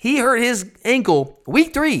 he hurt his ankle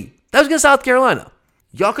week 3. That was against South Carolina.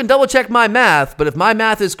 Y'all can double check my math, but if my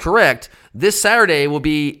math is correct, this Saturday will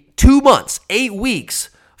be 2 months, 8 weeks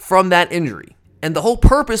from that injury. And the whole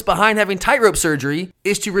purpose behind having tightrope surgery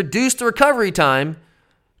is to reduce the recovery time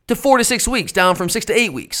to 4 to 6 weeks, down from 6 to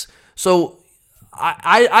 8 weeks. So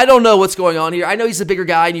I don't know what's going on here. I know he's a bigger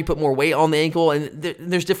guy and you put more weight on the ankle, and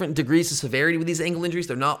there's different degrees of severity with these ankle injuries.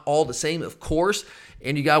 They're not all the same, of course,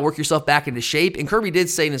 and you got to work yourself back into shape. And Kirby did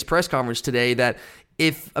say in his press conference today that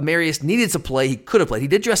if Amarius needed to play, he could have played. He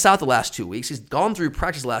did dress out the last 2 weeks. He's gone through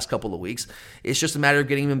practice the last couple of weeks. It's just a matter of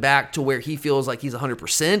getting him back to where he feels like he's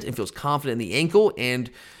 100% and feels confident in the ankle, and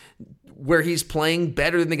where he's playing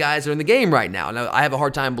better than the guys that are in the game right now. Now, I have a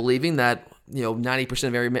hard time believing that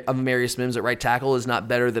 90% of Amarius Mims at right tackle is not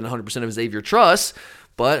better than 100% of Xavier Truss.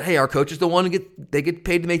 But hey, our coach is the one they get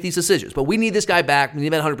paid to make these decisions. But we need this guy back. We need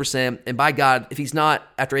him at 100%. And by God, if he's not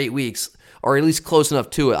after 8 weeks, or at least close enough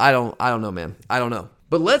to it, I don't know, man. I don't know.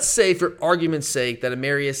 But let's say, for argument's sake, that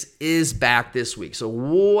Amarius is back this week. So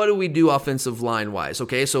what do we do offensive line-wise?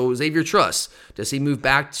 Okay, so Xavier Truss, does he move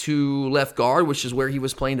back to left guard, which is where he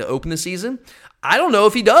was playing to open the season? I don't know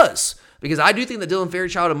if he does, because I do think that Dylan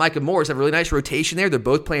Fairchild and Micah Morris have a really nice rotation there. They're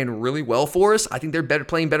both playing really well for us. I think they're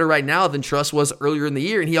playing better right now than Truss was earlier in the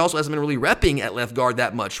year, and he also hasn't been really repping at left guard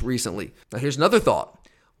that much recently. Now, here's another thought.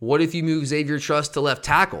 What if you move Xavier Truss to left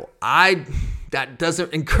tackle? That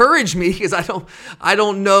doesn't encourage me, because I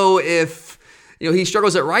don't know if he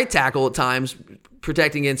struggles at right tackle at times,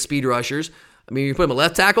 protecting against speed rushers. I mean, you put him at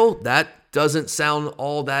left tackle, that doesn't sound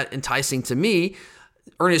all that enticing to me.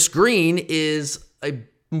 Ernest Green is a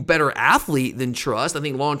better athlete than Truss. I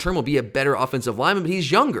think long-term will be a better offensive lineman, but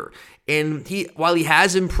he's younger. And while he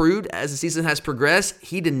has improved as the season has progressed,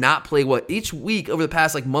 he did not play each week over the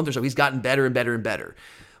past month or so, he's gotten better and better and better.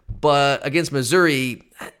 But against Missouri,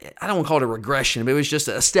 I don't want to call it a regression, but it was just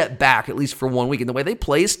a step back, at least for 1 week. And the way they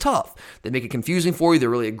play is tough. They make it confusing for you. They're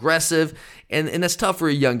really aggressive, and that's tough for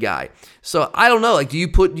a young guy. So I don't know. Do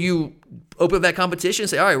you open up that competition and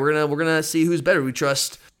say, all right, we're gonna see who's better? We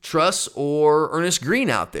trust Truss or Ernest Green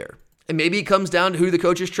out there? And maybe it comes down to who the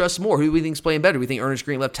coaches trust more. Who do we think is playing better? Do we think Ernest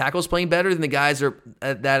Green left tackle is playing better than the guys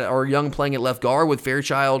that are young playing at left guard with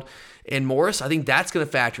Fairchild and Morris? I think that's going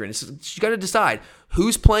to factor in. You got to decide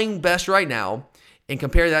who's playing best right now and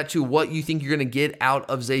compare that to what you think you're going to get out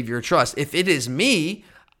of Xavier Truss. If it is me,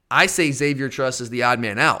 I say Xavier Truss is the odd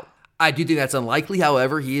man out. I do think that's unlikely.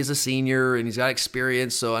 However, he is a senior and he's got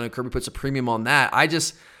experience, so I know Kirby puts a premium on that.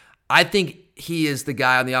 I think he is the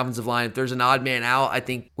guy on the offensive line. If there's an odd man out, I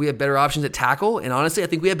think we have better options at tackle, and honestly, I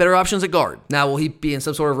think we have better options at guard. Now, will he be in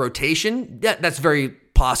some sort of rotation? Yeah, that's very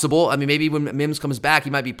possible. I mean, maybe when Mims comes back,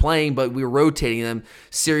 he might be playing, but we were rotating them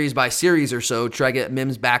series by series or so, try to get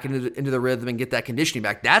Mims back into the rhythm and get that conditioning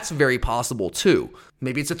back. That's very possible too.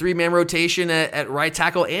 Maybe it's a 3-man rotation at right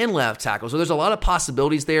tackle and left tackle. So there's a lot of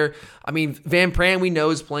possibilities there. I mean, Van Pran, we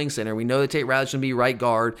know, is playing center. We know that Tate Ratledge is going to be right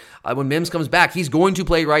guard. When Mims comes back, he's going to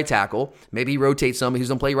play right tackle. Maybe he rotates somebody who's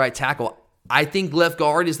going to play right tackle. I think left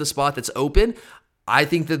guard is the spot that's open. I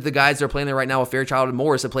think that the guys that are playing there right now with Fairchild and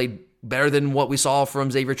Morris have played better than what we saw from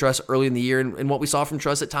Xavier Truss early in the year and what we saw from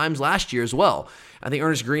Truss at times last year as well. I think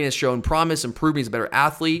Ernest Green has shown promise, improvement. He's a better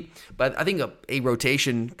athlete, but I think a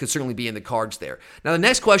rotation could certainly be in the cards there. Now, the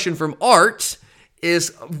next question from Art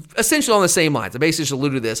is essentially on the same lines. I basically just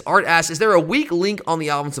alluded to this. Art asks, is there a weak link on the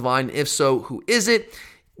offensive line? If so, who is it?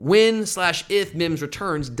 When/if Mims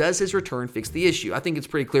returns, does his return fix the issue? I think it's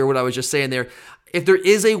pretty clear what I was just saying there. If there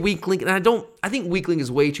is a weak link, and I think weak link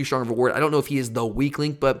is way too strong of a word. I don't know if he is the weak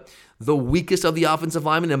link, but the weakest of the offensive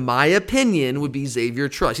linemen, in my opinion, would be Xavier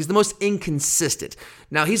Truss. He's the most inconsistent.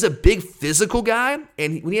 Now, he's a big physical guy,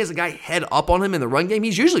 and when he has a guy head up on him in the run game,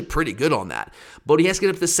 he's usually pretty good on that. But he has to get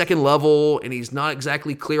up to the second level, and he's not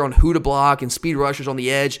exactly clear on who to block and speed rushers on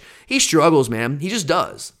the edge. He struggles, man. He just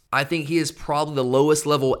does. I think he is probably the lowest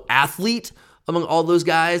level athlete among all those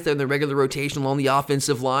guys that are in the regular rotation along the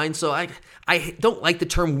offensive line. So I don't like the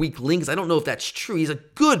term weak link because I don't know if that's true. He's a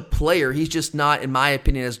good player. He's just not, in my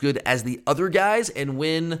opinion, as good as the other guys. And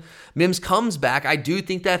when Mims comes back, I do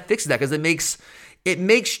think that fixes that because it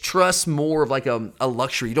makes Truss more of like a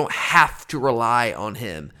luxury. You don't have to rely on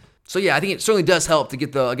him. So yeah, I think it certainly does help to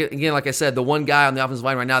get again, like I said, the one guy on the offensive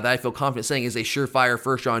line right now that I feel confident saying is a surefire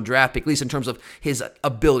first-round draft pick, at least in terms of his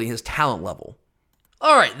ability, his talent level.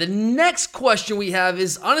 All right, the next question we have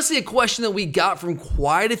is honestly a question that we got from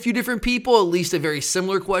quite a few different people, at least a very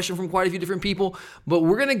similar question from quite a few different people, but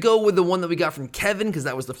we're going to go with the one that we got from Kevin because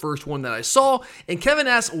that was the first one that I saw. And Kevin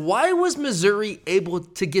asked, why was Missouri able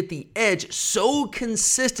to get the edge so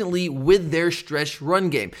consistently with their stretch run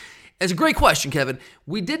game? It's a great question, Kevin.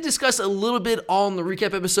 We did discuss a little bit on the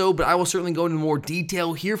recap episode, but I will certainly go into more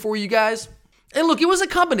detail here for you guys. And look, it was a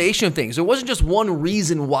combination of things. There wasn't just one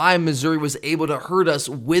reason why Missouri was able to hurt us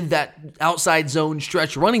with that outside zone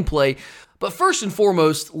stretch running play. But first and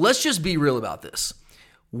foremost, let's just be real about this.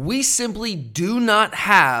 We simply do not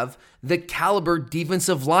have the caliber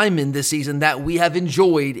defensive linemen this season that we have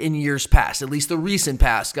enjoyed in years past, at least the recent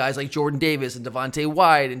past. Guys like Jordan Davis and Devontae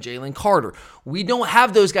Wyatt and Jalen Carter. We don't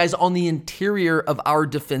have those guys on the interior of our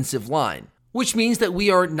defensive line, which means that we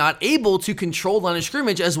are not able to control line of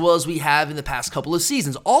scrimmage as well as we have in the past couple of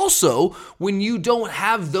seasons. Also, when you don't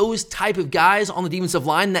have those type of guys on the defensive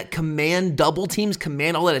line that command double teams,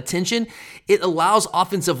 command all that attention, it allows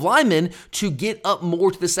offensive linemen to get up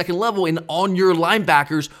more to the second level and on your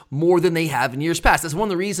linebackers more than they have in years past. That's one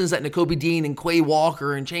of the reasons that Nakobe Dean and Quay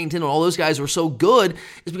Walker and Shane Tindall, all those guys were so good,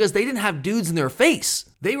 is because they didn't have dudes in their face.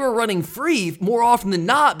 They were running free more often than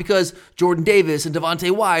not because Jordan Davis and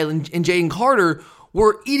Devontae Wyatt and Jaden Carter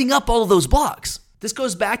were eating up all of those blocks. This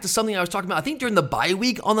goes back to something I was talking about, I think during the bye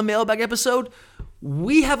week on the mailbag episode.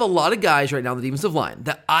 We have a lot of guys right now on the defensive line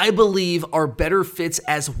that I believe are better fits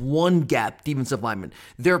as one gap defensive linemen.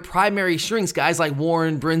 Their primary strengths, guys like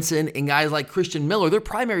Warren Brinson and guys like Christian Miller, their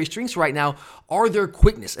primary strengths right now are their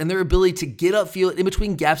quickness and their ability to get upfield in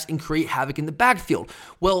between gaps and create havoc in the backfield.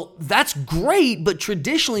 Well, that's great, but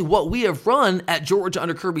traditionally what we have run at Georgia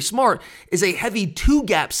under Kirby Smart is a heavy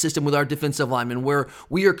two-gap system with our defensive linemen where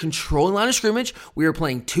we are controlling line of scrimmage, we are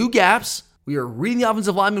playing two gaps, we are reading the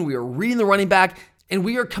offensive lineman, we are reading the running back, and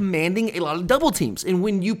we are commanding a lot of double teams. And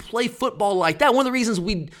when you play football like that, one of the reasons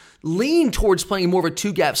we lean towards playing more of a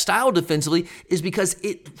two-gap style defensively is because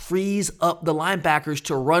it frees up the linebackers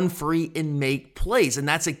to run free and make plays. And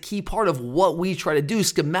that's a key part of what we try to do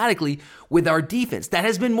schematically with our defense. That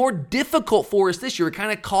has been more difficult for us this year. We're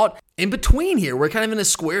kind of caught in between here. We're kind of in a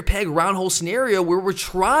square peg, round hole scenario where we're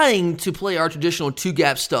trying to play our traditional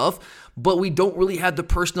two-gap stuff, but we don't really have the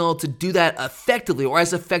personnel to do that effectively or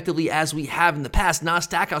as effectively as we have in the past. Nas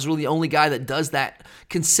Stackhouse is really the only guy that does that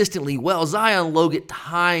consistently well. Zion Logue at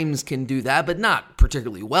times can do that, but not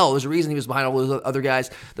particularly well. There's a reason he was behind all those other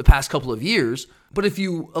guys the past couple of years. But if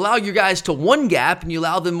you allow your guys to one gap and you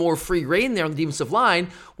allow them more free reign there on the defensive line,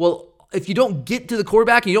 well, if you don't get to the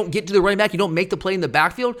quarterback and you don't get to the running back, you don't make the play in the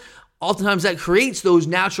backfield, oftentimes that creates those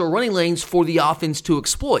natural running lanes for the offense to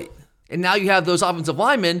exploit. And now you have those offensive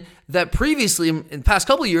linemen that previously, in the past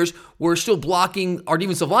couple of years, were still blocking our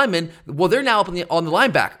defensive linemen. Well, they're now up on the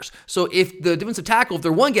linebackers. So if the defensive tackle, if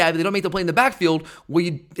they're one guy, but they don't make the play in the backfield, well,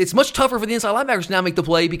 it's much tougher for the inside linebackers to now make the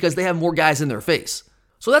play because they have more guys in their face.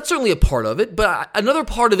 So that's certainly a part of it. But another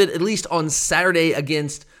part of it, at least on Saturday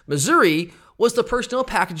against Missouri, was the personnel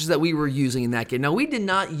packages that we were using in that game. Now, we did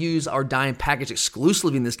not use our dime package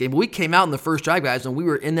exclusively in this game, but we came out in the first drive, guys, and we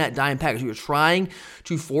were in that dime package. We were trying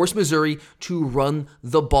to force Missouri to run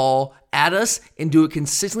the ball at us and do it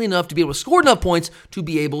consistently enough to be able to score enough points to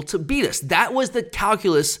be able to beat us. That was the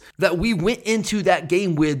calculus that we went into that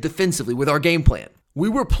game with defensively, with our game plan. We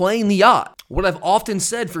were playing the odd. What I've often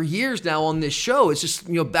said for years now on this show is just,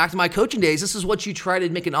 back to my coaching days, this is what you try to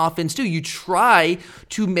make an offense do. You try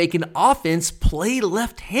to make an offense play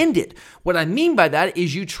left-handed. What I mean by that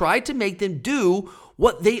is you try to make them do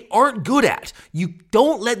what they aren't good at. You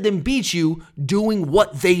don't let them beat you doing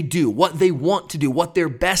what they do, what they want to do, what they're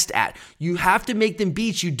best at. You have to make them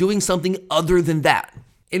beat you doing something other than that.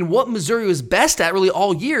 And what Missouri was best at really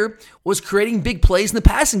all year was creating big plays in the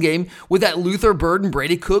passing game with that Luther Bird and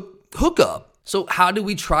Brady Cook hookup. So how do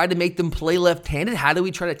we try to make them play left-handed? How do we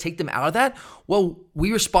try to take them out of that? Well,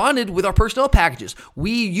 we responded with our personnel packages.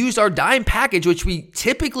 We used our dime package, which we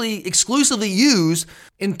typically exclusively use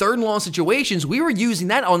in third and long situations. We were using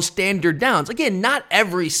that on standard downs. Again, not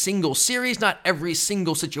every single series, not every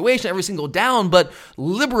single situation, every single down, but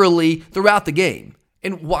liberally throughout the game.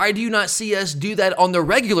 And why do you not see us do that on the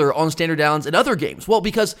regular on standard downs in other games? Well,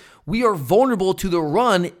 because we are vulnerable to the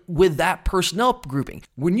run with that personnel grouping.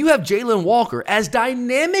 When you have Jalen Walker, as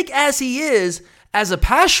dynamic as he is as a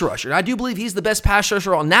pass rusher, and I do believe he's the best pass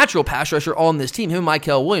rusher, natural pass rusher on this team, him and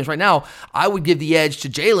Michael Williams. Right now, I would give the edge to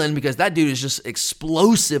Jalen because that dude is just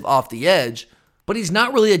explosive off the edge. But he's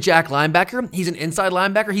not really a jack linebacker. He's an inside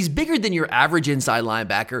linebacker. He's bigger than your average inside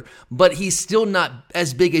linebacker, but he's still not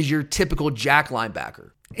as big as your typical jack linebacker.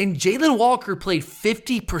 And Jalen Walker played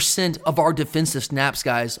 50% of our defensive snaps,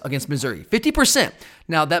 guys, against Missouri. 50%.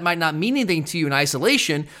 Now, that might not mean anything to you in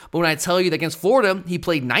isolation, but when I tell you that against Florida, he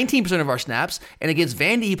played 19% of our snaps, and against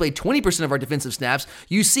Vandy, he played 20% of our defensive snaps,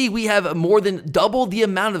 you see we have more than double the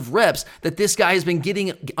amount of reps that this guy has been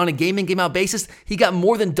getting on a game-in, game-out basis. He got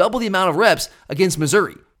more than double the amount of reps against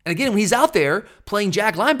Missouri. And again, when he's out there playing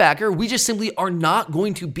jack linebacker, we just simply are not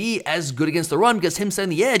going to be as good against the run because him setting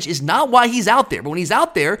the edge is not why he's out there. But when he's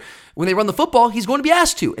out there, when they run the football, he's going to be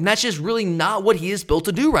asked to. And that's just really not what he is built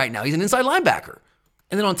to do right now. He's an inside linebacker.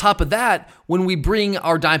 And then on top of that, when we bring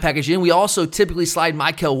our dime package in, we also typically slide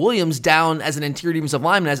Mykel Williams down as an interior defensive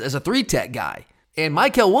lineman as a 3-tech guy. And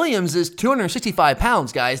Mykel Williams is 265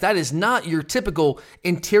 pounds, guys. That is not your typical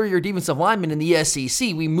interior defensive lineman in the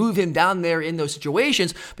SEC. We move him down there in those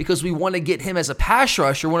situations because we want to get him as a pass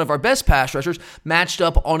rusher, one of our best pass rushers, matched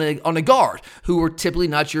up on a guard, who are typically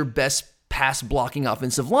not your best pass blocking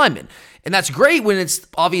offensive lineman. And that's great when it's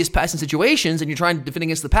obvious passing situations and you're trying to defend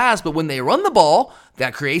against the pass, but when they run the ball,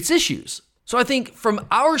 that creates issues. So I think from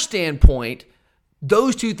our standpoint,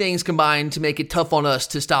 those two things combine to make it tough on us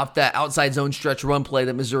to stop that outside zone stretch run play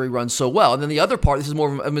that Missouri runs so well. And then the other part, this is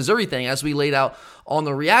more of a Missouri thing, as we laid out on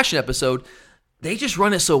the reaction episode, they just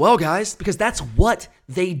run it so well, guys, because that's what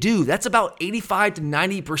they do. That's about 85 to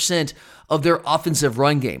 90% of their offensive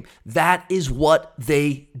run game. That is what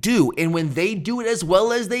they do. And when they do it as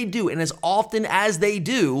well as they do, and as often as they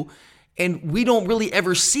do, and we don't really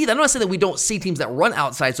ever see that. I'm not saying that we don't see teams that run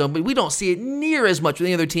outside zone, but we don't see it near as much with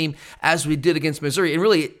any other team as we did against Missouri. And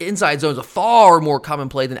really, inside zone is a far more common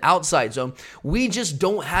play than outside zone. We just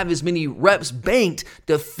don't have as many reps banked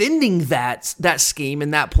defending that scheme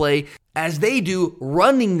and that play as they do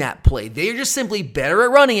running that play. They're just simply better at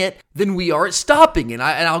running it than we are at stopping. And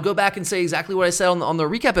I'll go back and say exactly what I said on the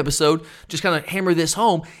recap episode, just kind of hammer this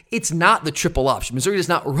home. It's not the triple option. Missouri does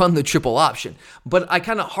not run the triple option. But I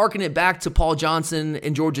kind of hearken it back to Paul Johnson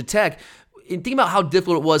and Georgia Tech. And think about how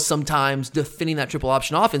difficult it was sometimes defending that triple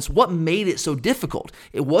option offense. What made it so difficult?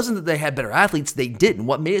 It wasn't that they had better athletes. They didn't.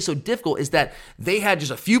 What made it so difficult is that they had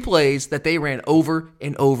just a few plays that they ran over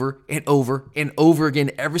and over and over and over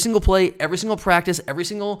again. Every single play, every single practice, every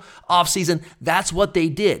single offseason. That's what they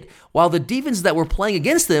did. While the defenses that were playing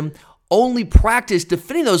against them only practiced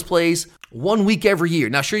defending those plays 1 week every year.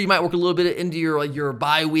 Now, sure, you might work a little bit into your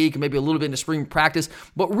bye week, maybe a little bit into spring practice,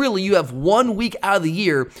 but really you have 1 week out of the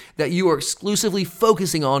year that you are exclusively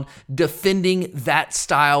focusing on defending that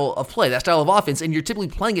style of play, that style of offense, and you're typically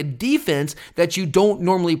playing a defense that you don't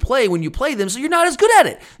normally play when you play them, so you're not as good at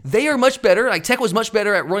it. They are much better, like Tech was much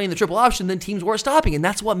better at running the triple option than teams were stopping, and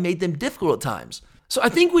that's what made them difficult at times. So I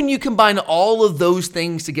think when you combine all of those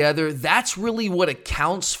things together, that's really what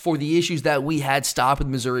accounts for the issues that we had stopping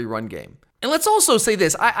the Missouri run game. And let's also say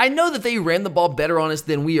this. I know that they ran the ball better on us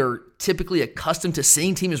than we are typically accustomed to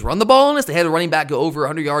seeing teams run the ball on us. They had a running back go over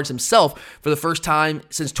 100 yards himself for the first time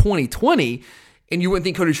since 2020. And you wouldn't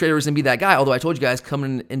think Cody Schrader was going to be that guy, although I told you guys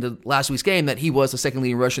coming into last week's game that he was the second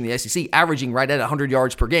leading rusher in the SEC, averaging right at 100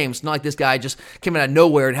 yards per game. It's not like this guy just came out of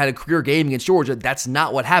nowhere and had a career game against Georgia. That's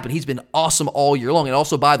not what happened. He's been awesome all year long. And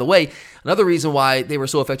also, by the way, another reason why they were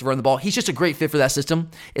so effective running the ball, he's just a great fit for that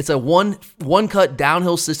system. It's a one-cut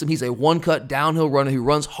downhill system. He's a one-cut downhill runner who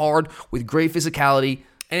runs hard with great physicality.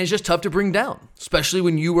 And it's just tough to bring down, especially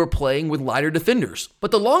when you were playing with lighter defenders.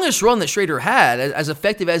 But the longest run that Schrader had, as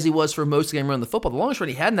effective as he was for most of the game running the football, the longest run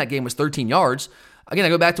he had in that game was 13 yards. Again, I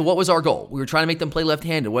go back to what was our goal. We were trying to make them play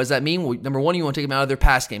left-handed. What does that mean? Well, number one, you want to take them out of their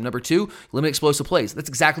pass game. Number two, limit explosive plays. That's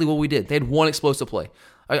exactly what we did. They had one explosive play.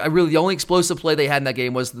 The only explosive play they had in that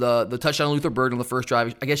game was the touchdown on Luther Burden on the first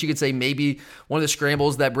drive. I guess you could say maybe one of the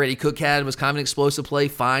scrambles that Brady Cook had was kind of an explosive play,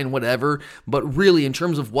 fine, whatever. But really, in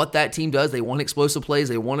terms of what that team does, they want explosive plays,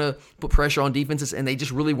 they want to put pressure on defenses, and they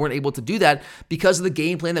just really weren't able to do that because of the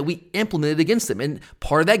game plan that we implemented against them. And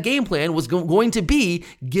part of that game plan was going to be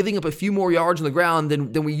giving up a few more yards on the ground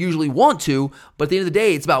than we usually want to. But at the end of the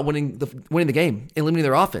day, it's about winning the game and limiting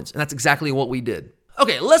their offense. And that's exactly what we did.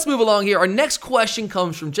 Okay, let's move along here. Our next question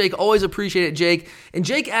comes from Jake. Always appreciate it, Jake. And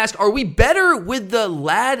Jake asked, are we better with the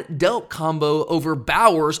Ladd-Delp combo over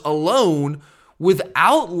Bowers alone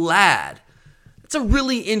without Ladd? That's a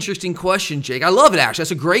really interesting question, Jake. I love it, actually.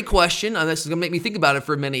 That's a great question. This is going to make me think about it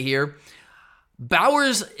for a minute here.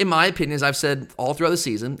 Bowers, in my opinion, as I've said all throughout the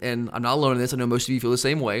season, and I'm not alone in this, I know most of you feel the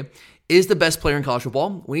same way, is the best player in college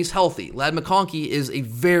football when he's healthy. Ladd McConkey is a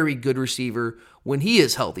very good receiver when he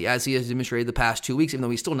is healthy, as he has demonstrated the past 2 weeks, even though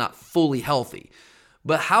he's still not fully healthy.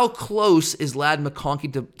 But how close is Ladd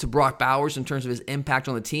McConkey to Brock Bowers in terms of his impact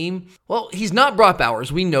on the team? Well, he's not Brock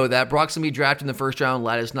Bowers. We know that. Brock's going to be drafted in the first round.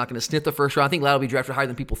 Ladd is not going to sniff the first round. I think Ladd will be drafted higher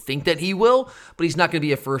than people think that he will, but he's not going to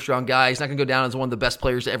be a first-round guy. He's not going to go down as one of the best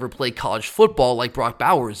players to ever play college football like Brock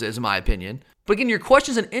Bowers is, in my opinion. But again, your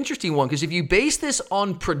question is an interesting one because if you base this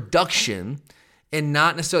on production and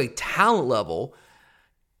not necessarily talent level,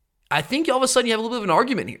 I think all of a sudden you have a little bit of an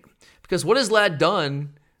argument here. Because what has Ladd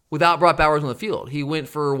done without Brock Bowers on the field? He went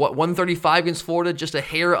for, 135 against Florida, just a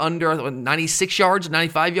hair under 96 yards,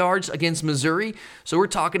 95 yards against Missouri. So we're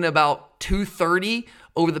talking about 230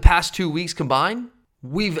 over the past 2 weeks combined.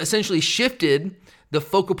 We've essentially shifted the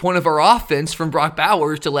focal point of our offense from Brock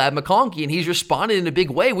Bowers to Ladd McConkey, and he's responded in a big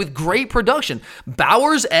way with great production.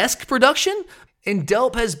 Bowers-esque production, and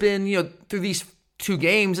Delp has been, through these 2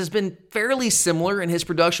 games, has been fairly similar in his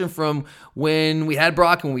production from when we had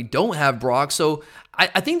Brock and when we don't have Brock. So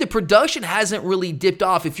I think the production hasn't really dipped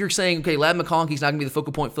off. If you're saying, okay, Ladd McConkey's not going to be the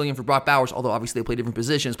focal point filling in for Brock Bowers, although obviously they play different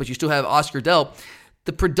positions, but you still have Oscar Delp.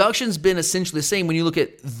 The production's been essentially the same when you look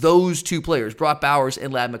at those 2 players, Brock Bowers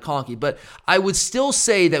and Ladd McConkey. But I would still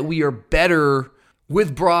say that we are better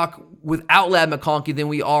with Brock without Ladd McConkey than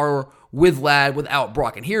we are with Ladd without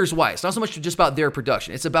Brock. And here's why. It's not so much just about their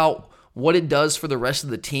production. It's about what it does for the rest of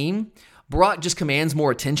the team. Brock just commands more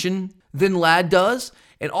attention than Ladd does.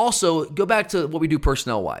 And also, go back to what we do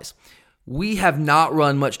personnel-wise. We have not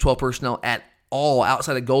run much 12 personnel at all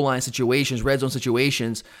outside of goal line situations, red zone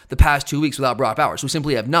situations, the past 2 weeks without Brock Bowers. We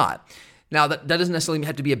simply have not. Now, that doesn't necessarily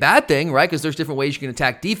have to be a bad thing, right? Because there's different ways you can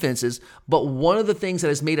attack defenses. But one of the things that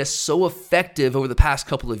has made us so effective over the past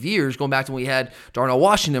couple of years, going back to when we had Darnell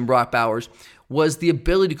Washington and Brock Bowers, was the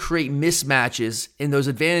ability to create mismatches in those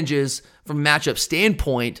advantages from a matchup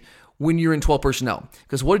standpoint when you're in 12 personnel.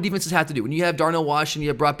 Because what do defenses have to do? When you have Darnell Washington, you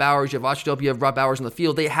have Brock Bowers, you have Oscar Delp, you have Brock Bowers on the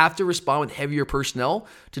field, they have to respond with heavier personnel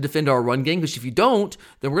to defend our run game. Because if you don't,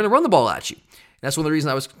 then we're going to run the ball at you. And that's one of the reasons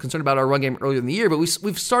I was concerned about our run game earlier in the year. But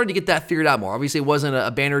we've started to get that figured out more. Obviously, it wasn't a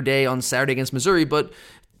banner day on Saturday against Missouri, but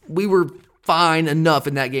we were fine enough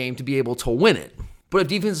in that game to be able to win it. But if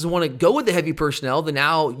defenses want to go with the heavy personnel, then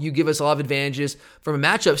now you give us a lot of advantages from a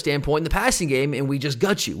matchup standpoint in the passing game, and we just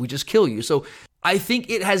gut you. We just kill you. So I think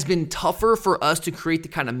it has been tougher for us to create the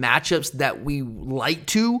kind of matchups that we like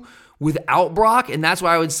to without Brock, and that's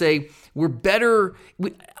why I would say we're better.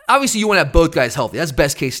 Obviously, you want to have both guys healthy. That's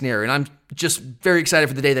best case scenario, and I'm just very excited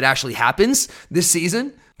for the day that actually happens this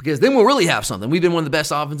season, because then we'll really have something. We've been one of the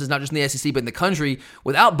best offenses, not just in the SEC, but in the country,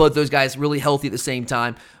 without both those guys really healthy at the same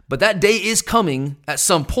time. But that day is coming at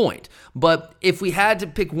some point. But if we had to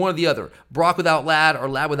pick one or the other, Brock without Ladd or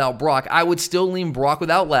Ladd without Brock, I would still lean Brock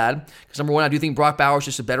without Ladd. Because number one, I do think Brock Bowers is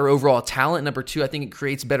just a better overall talent. Number two, I think it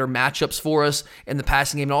creates better matchups for us in the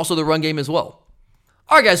passing game and also the run game as well.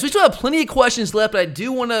 All right, guys, we still have plenty of questions left, but I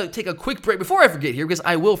do want to take a quick break before I forget here, because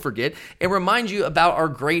I will forget, and remind you about our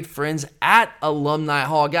great friends at Alumni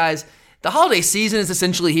Hall. Guys, the holiday season is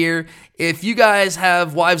essentially here. If you guys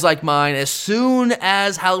have wives like mine, as soon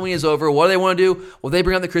as Halloween is over, what do they want to do? Well, they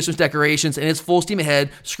bring out the Christmas decorations, and it's full steam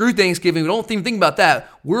ahead. Screw Thanksgiving. We don't even think about that.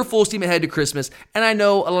 We're full steam ahead to Christmas, and I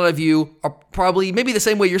know a lot of you are probably maybe the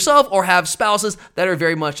same way yourself or have spouses that are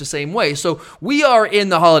very much the same way. So we are in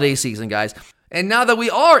the holiday season, guys. And now that we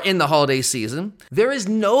are in the holiday season, there is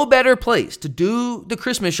no better place to do the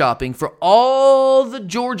Christmas shopping for all the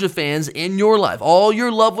Georgia fans in your life, all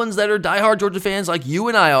your loved ones that are diehard Georgia fans like you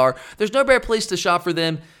and I are. There's no better place to shop for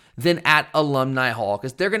them than at Alumni Hall,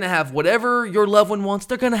 because they're going to have whatever your loved one wants.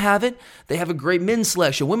 They're going to have it. They have a great men's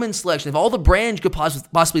selection, women's selection. They have all the brands you could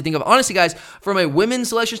possibly think of. Honestly, guys, from a women's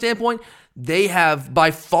selection standpoint, they have by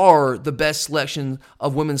far the best selection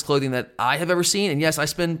of women's clothing that I have ever seen. And yes, I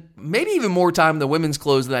spend maybe even more time in the women's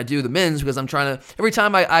clothes than I do the men's, because I'm trying to, every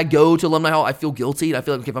time I go to Alumni Hall, I feel guilty. And I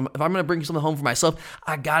feel like, okay, if I'm going to bring something home for myself,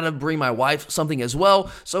 I got to bring my wife something as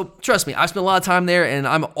well. So trust me, I spend a lot of time there, and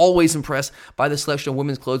I'm always impressed by the selection of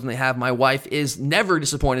women's clothing they have. My wife is never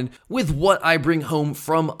disappointed with what I bring home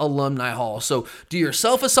from Alumni Hall. So do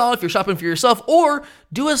yourself a solid if you're shopping for yourself, or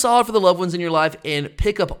do a solid for the loved ones in your life and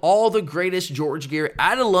pick up all the greatest Georgia gear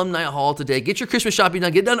at Alumni Hall today. Get your Christmas shopping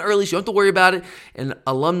done. Get done early so you don't have to worry about it. And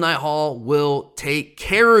Alumni Hall will take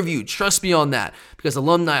care of you. Trust me on that, because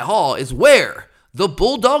Alumni Hall is where the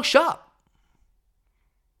Bulldogs shop.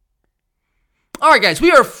 All right, guys,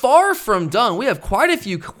 we are far from done. We have quite a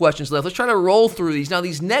few questions left. Let's try to roll through these. Now,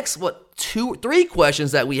 these next, 3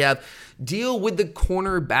 questions that we have deal with the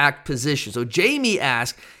cornerback position. So Jamie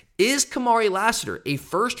asked, is Kamari Lassiter a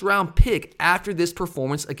first-round pick after this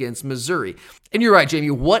performance against Missouri? And you're right, Jamie.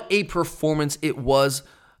 What a performance it was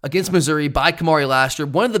against Missouri by Kamari Lassiter.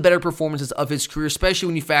 One of the better performances of his career, especially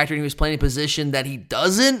when you factor in he was playing a position that he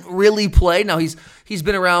doesn't really play. Now, he's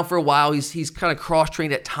been around for a while. He's kind of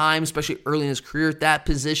cross-trained at times, especially early in his career at that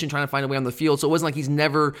position, trying to find a way on the field. So it wasn't like he's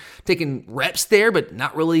never taken reps there, but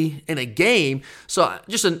not really in a game. So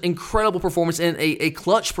just an incredible performance and a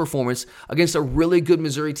clutch performance against a really good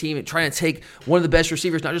Missouri team and trying to take one of the best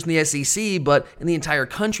receivers, not just in the SEC, but in the entire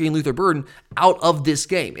country, in Luther Burden, out of this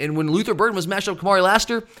game. And when Luther Burden was matched up with Kamari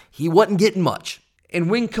Lassiter, he wasn't getting much. And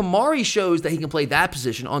when Kamari shows that he can play that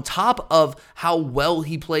position on top of how well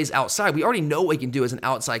he plays outside, we already know what he can do as an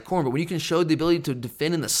outside corner, but when you can show the ability to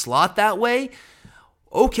defend in the slot that way,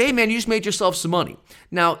 okay, man, you just made yourself some money.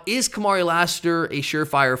 Now, is Kamari Lassiter a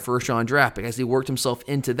surefire first-round draft pick? Has he worked himself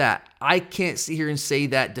into that? I can't sit here and say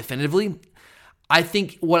that definitively. I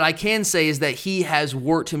think what I can say is that he has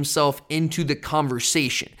worked himself into the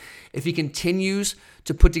conversation. If he continues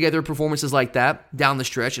to put together performances like that down the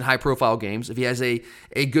stretch in high-profile games, if he has a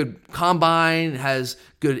good combine, has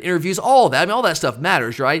good interviews, all of that, I mean, all that stuff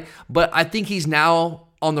matters, right? But I think he's now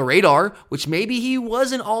on the radar, which maybe he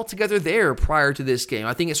wasn't altogether there prior to this game.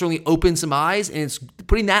 I think it certainly opened some eyes, and it's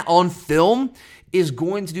putting that on film is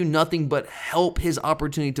going to do nothing but help his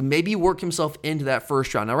opportunity to maybe work himself into that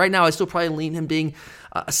first round. Now, right now, I still probably lean him being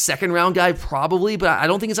a second-round guy probably, but I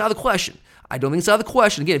don't think it's out of the question.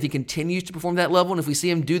 Again, if he continues to perform that level, and if we see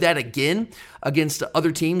him do that again against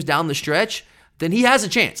other teams down the stretch, then he has a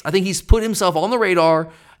chance. I think he's put himself on the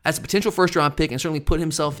radar as a potential first-round pick and certainly put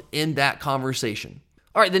himself in that conversation.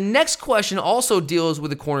 All right, the next question also deals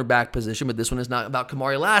with the cornerback position, but this one is not about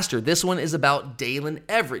Kamari Lassiter. This one is about Daylen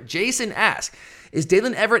Everette. Jason asks, is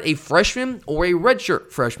Daylen Everette a freshman or a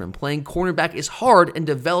redshirt freshman? Playing cornerback is hard, and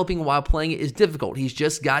developing while playing it is difficult. He's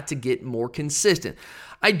just got to get more consistent.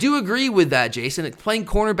 I do agree with that, Jason. Playing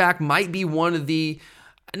cornerback might be one of the,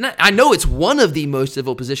 I know it's one of the most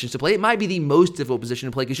difficult positions to play. It might be the most difficult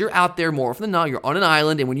position to play because you're out there more often than not. You're on an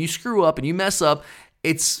island, and when you screw up and you mess up,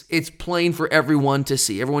 it's plain for everyone to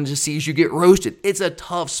see. Everyone just sees you get roasted. It's a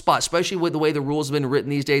tough spot, especially with the way the rules have been written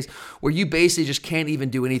these days, where you basically just can't even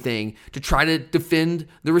do anything to try to defend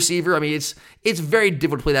the receiver. I mean, it's very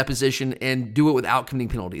difficult to play that position and do it without committing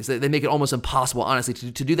penalties. They make it almost impossible, honestly,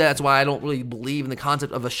 to do that. That's why I don't really believe in the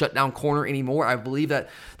concept of a shutdown corner anymore. I believe that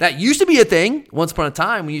used to be a thing once upon a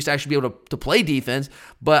time. We used to actually be able to play defense,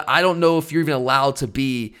 but I don't know if you're even allowed to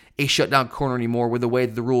be a shutdown corner anymore with the way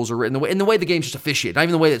that the rules are written, the way the game's just officiated. Not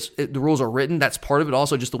even the way that the rules are written, that's part of it.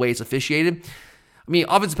 Also, just the way it's officiated. I mean,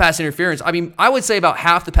 offensive pass interference. I mean, I would say about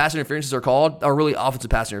half the pass interferences are really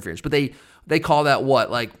offensive pass interference, but they call that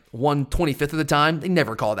what, like 1/25 of the time? They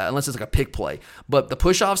never call that unless it's like a pick play. But the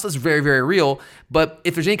push-offs, that's very, very real. But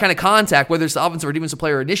if there's any kind of contact, whether it's the offensive or defensive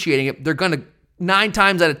player initiating it, they're going to 9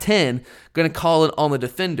 times out of 10 going to call it on the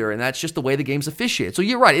defender, and that's just the way the game's officiated. So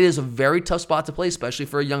you're right, it is a very tough spot to play, especially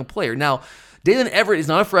for a young player. Now, Daylen Everette is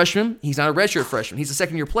not a freshman. He's not a redshirt freshman. He's a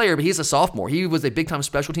second-year player, but he's a sophomore. He was a big-time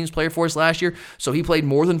special teams player for us last year, so he played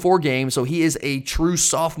more than 4 games, so he is a true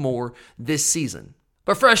sophomore this season.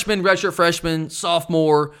 But freshman, redshirt freshman,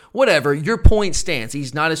 sophomore, whatever, your point stands.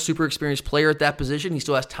 He's not a super experienced player at that position. He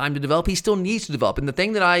still has time to develop. He still needs to develop. And the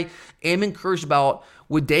thing that I am encouraged about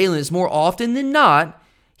with Daylen is more often than not,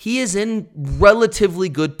 he is in relatively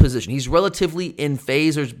good position. He's relatively in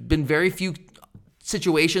phase. There's been very few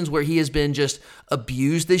situations where he has been just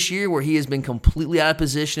abused this year, where he has been completely out of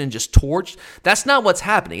position and just torched. That's not what's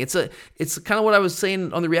happening. It's kind of what I was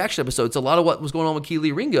saying on the reaction episode. It's a lot of what was going on with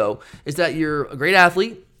Kelee Ringo, is that you're a great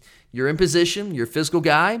athlete, you're in position, you're a physical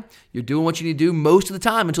guy, you're doing what you need to do most of the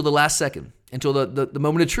time until the last second, until the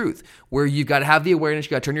moment of truth, where you've got to have the awareness,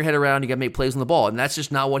 you got to turn your head around, you got to make plays on the ball, and that's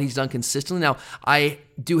just not what he's done consistently. Now, I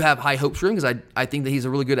do have high hopes for him because I think that he's a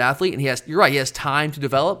really good athlete, and you're right, he has time to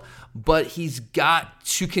develop, but he's got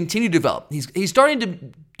to continue to develop. He's starting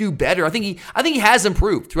to do better. I think he has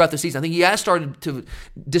improved throughout the season. I think he has started to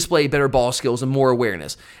display better ball skills and more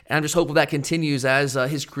awareness, and I'm just hopeful that continues as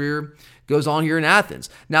his career goes on here in Athens.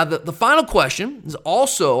 Now, the final question is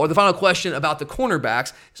also, or the final question about the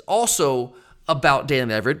cornerbacks is also about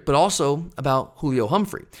Daylen Everette, but also about Julio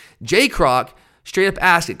Humphrey. Jay Kroc straight up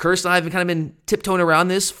asked it. Curtis and I have kind of been tiptoeing around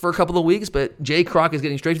this for a couple of weeks, but Jay Kroc is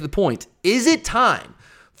getting straight to the point. Is it time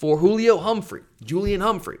for Julio Humphrey, Julian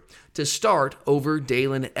Humphrey, to start over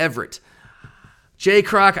Daylen Everette? Jay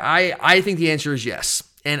Kroc, I think the answer is yes.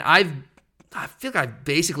 And I feel like I've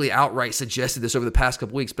basically outright suggested this over the past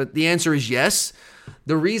couple weeks, but the answer is yes.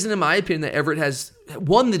 The reason, in my opinion, that Everette has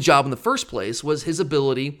won the job in the first place was his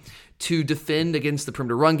ability to defend against the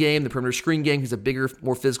perimeter run game, the perimeter screen game. He's a bigger,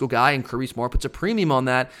 more physical guy, and Kirby Smart puts a premium on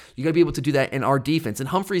that. You got to be able to do that in our defense. And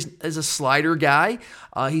Humphreys is a slider guy.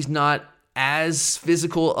 He's not as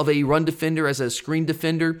physical of a run defender as a screen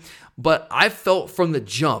defender, but I felt from the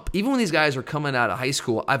jump, even when these guys are coming out of high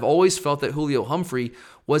school, I've always felt that Julio Humphrey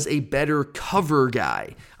was a better cover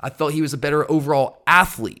guy. I felt he was a better overall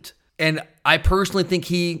athlete. And I personally think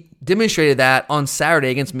he demonstrated that on Saturday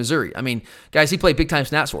against Missouri. I mean, guys, he played big-time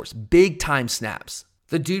snaps for us. Big-time snaps.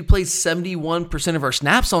 The dude played 71% of our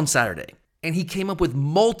snaps on Saturday. And he came up with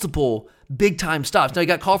multiple big-time stops. Now, he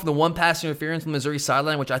got called for the one pass interference on the Missouri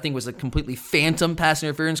sideline, which I think was a completely phantom pass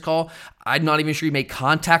interference call. I'm not even sure he made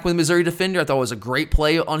contact with the Missouri defender. I thought it was a great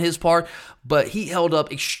play on his part. But he held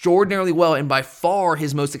up extraordinarily well, and by far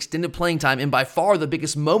his most extended playing time, and by far the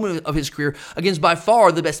biggest moment of his career against by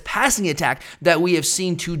far the best passing attack that we have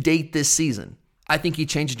seen to date this season. I think he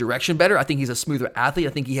changed direction better. I think he's a smoother athlete. I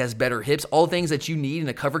think he has better hips. All the things that you need in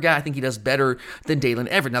a cover guy, I think he does better than Daylen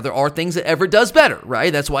Everette. Now, there are things that Everette does better,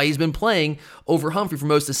 right? That's why he's been playing over Humphrey for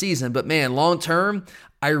most of the season. But man, long term,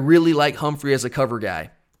 I really like Humphrey as a cover guy.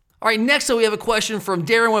 All right, next up we have a question from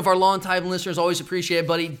Darren, one of our longtime listeners. Always appreciate it,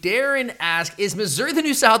 buddy. Darren asks, is Missouri the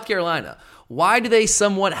new South Carolina? Why do they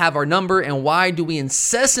somewhat have our number, and why do we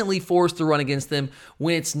incessantly force the run against them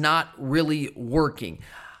when it's not really working?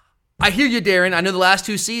 I hear you, Darren. I know the last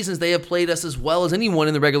 2 seasons they have played us as well as anyone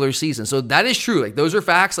in the regular season. So that is true. Like, those are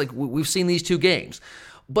facts. Like, we've seen these 2 games.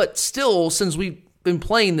 But still, since we've been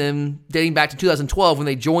playing them dating back to 2012 when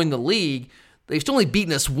they joined the league, they've still only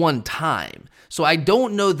beaten us 1 time. So I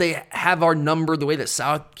don't know they have our number the way that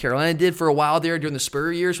South Carolina did for a while there during the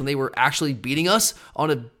Spurrier years when they were actually beating us on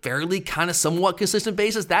a fairly kind of somewhat consistent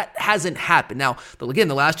basis. That hasn't happened. Now, again,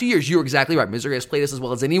 the last 2 years, you're exactly right. Missouri has played us as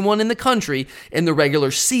well as anyone in the country in the regular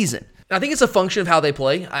season. I think it's a function of how they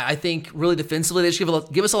play. I think really defensively, they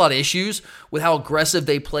just give us a lot of issues with how aggressive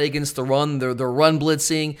they play against the run. They're run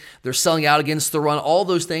blitzing. They're selling out against the run. All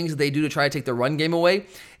those things that they do to try to take the run game away.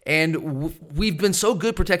 And we've been so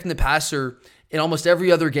good protecting the passer in almost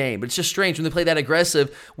every other game. But it's just strange when they play that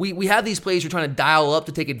aggressive. We have these plays we're trying to dial up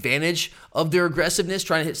to take advantage of their aggressiveness,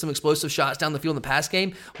 trying to hit some explosive shots down the field in the pass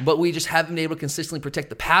game, but we just haven't been able to consistently protect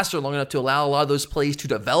the passer long enough to allow a lot of those plays to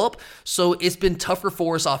develop. So it's been tougher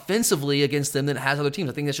for us offensively against them than it has other teams.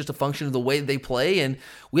 I think that's just a function of the way that they play, and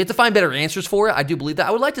we have to find better answers for it. I do believe that.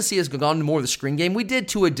 I would like to see us go on to more of the screen game. We did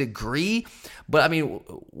to a degree, but I mean,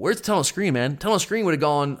 where's the tunnel screen, man? Tunnel screen would have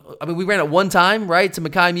gone, I mean, we ran it one time, right, to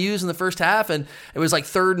Mekhi Muse in the first half, and it was like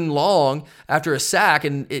 3rd and long after a sack,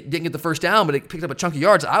 and it didn't get the first down, but it picked up a chunk of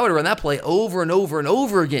yards. I would have run that play over and over and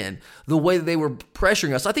over again, the way that they were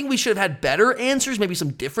pressuring us. I think we should have had better answers, maybe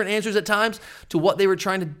some different answers at times to what they were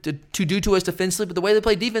trying to do to us defensively, but the way they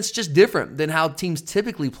play defense is just different than how teams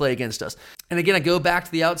typically play against us. And again, I go back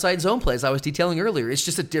to the outside zone plays I was detailing earlier. It's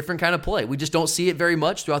just a different kind of play. We just don't see it very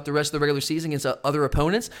much throughout the rest of the regular season against other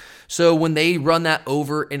opponents. So when they run that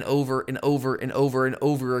over and over and over and over and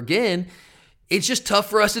over again, it's just tough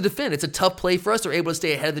for us to defend. It's a tough play for us. They're able to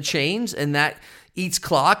stay ahead of the chains, and that eats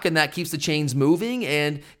clock, and that keeps the chains moving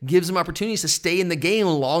and gives them opportunities to stay in the game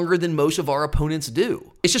longer than most of our opponents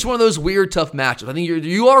do. It's just one of those weird, tough matchups. I think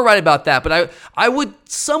you are right about that, but I would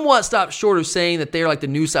somewhat stop short of saying that they're like the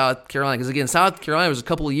new South Carolina, because again, South Carolina was a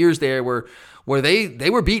couple of years there where they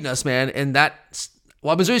were beating us, man, and that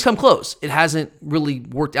while Missouri's come close, it hasn't really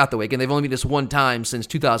worked out that way. Again, they've only beat us 1 time since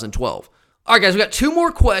 2012. All right, guys, we got 2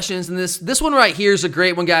 more questions, and this one right here is a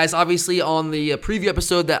great one, guys. Obviously, on the preview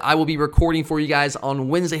episode that I will be recording for you guys on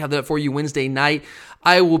Wednesday, have that for you Wednesday night,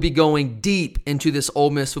 I will be going deep into this Ole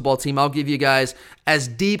Miss football team. I'll give you guys as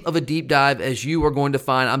deep of a deep dive as you are going to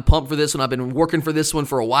find. I'm pumped for this one. I've been working for this one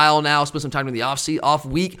for a while now. Spent some time in the off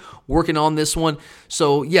week working on this one.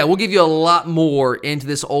 So, yeah, we'll give you a lot more into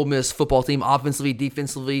this Ole Miss football team, offensively,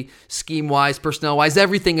 defensively, scheme-wise, personnel-wise,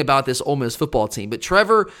 everything about this Ole Miss football team. But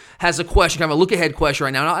Trevor has a question, kind of a look-ahead question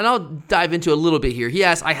right now, and I'll dive into a little bit here. He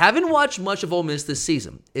asks, I haven't watched much of Ole Miss this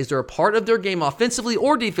season. Is there a part of their game offensively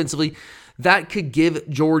or defensively that could give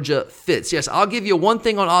Georgia fits? Yes, I'll give you one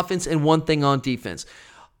thing on offense and one thing on defense.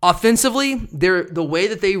 Offensively, the way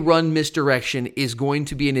that they run misdirection is going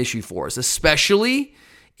to be an issue for us, especially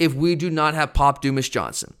if we do not have Pop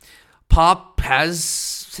Dumas-Johnson. Pop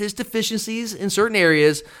has his deficiencies in certain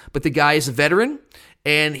areas, but the guy is a veteran,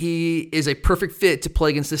 and he is a perfect fit to play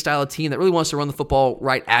against this style of team that really wants to run the football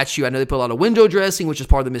right at you. I know they put a lot of window dressing, which is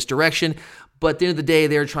part of the misdirection, but at the end of the day,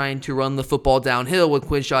 they're trying to run the football downhill with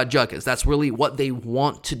Quinshon Judkins. That's really what they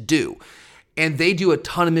want to do. And they do a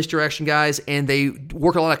ton of misdirection, guys, and they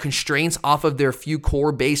work a lot of constraints off of their few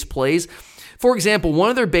core base plays. For example,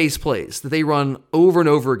 one of their base plays that they run over and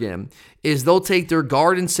over again is they'll take their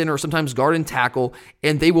guard and center, or sometimes guard and tackle,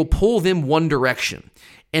 and they will pull them one direction.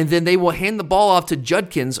 And then they will hand the ball off to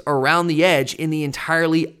Judkins around the edge in the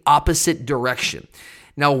entirely opposite direction.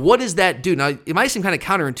 Now, what does that do? Now, it might seem kind of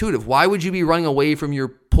counterintuitive. Why would you be running away from your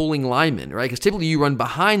pulling lineman, right? Because typically you run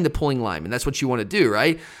behind the pulling lineman. That's what you want to do,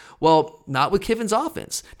 right? Well, not with Kiffin's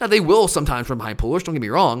offense. Now, they will sometimes run behind pullers, don't get me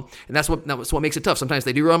wrong, and that's what makes it tough. Sometimes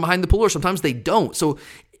they do run behind the puller, sometimes they don't. So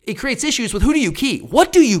it creates issues with who do you key?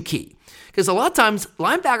 What do you key? Because a lot of times,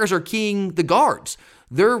 linebackers are keying the guards.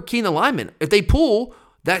 They're keying the linemen. If they pull,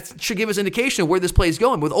 that should give us indication of where this play is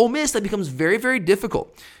going. With Ole Miss, that becomes very, very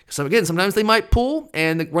difficult. So again, sometimes they might pull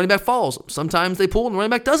and the running back follows them. Sometimes they pull and the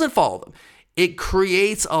running back doesn't follow them. It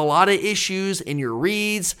creates a lot of issues in your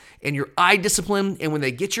reads and your eye discipline. And when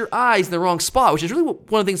they get your eyes in the wrong spot, which is really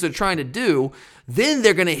one of the things they're trying to do, then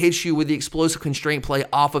they're going to hit you with the explosive constraint play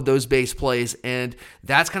off of those base plays. And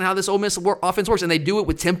that's kind of how this Ole Miss offense works. And they do it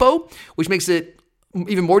with tempo, which makes it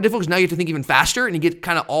even more difficult because now you have to think even faster and you get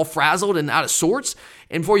kind of all frazzled and out of sorts.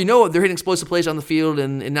 And before you know it, they're hitting explosive plays on the field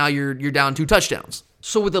and now you're down 2 touchdowns.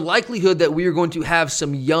 So with the likelihood that we are going to have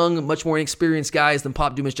some young, much more inexperienced guys than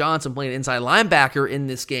Pop Dumas-Johnson playing inside linebacker in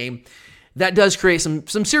this game, that does create some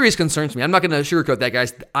serious concerns to me. I'm not going to sugarcoat that,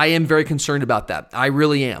 guys. I am very concerned about that. I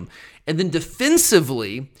really am. And then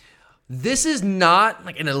defensively, this is not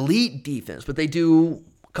like an elite defense, but they do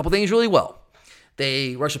a couple things really well.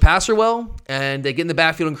 They rush the passer well, and they get in the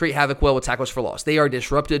backfield and create havoc well with tackles for loss. They are a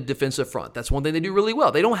disrupted defensive front. That's one thing they do really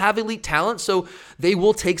well. They don't have elite talent, so they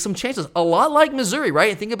will take some chances. A lot like Missouri,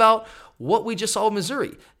 right? And think about what we just saw with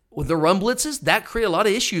Missouri. With the run blitzes, that created a lot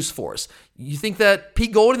of issues for us. You think that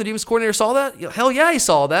Pete Golding, the defense coordinator, saw that? Hell yeah, he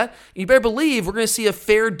saw that. You better believe we're going to see a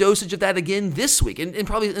fair dosage of that again this week, and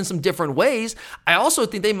probably in some different ways. I also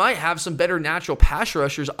think they might have some better natural pass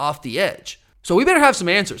rushers off the edge. So we better have some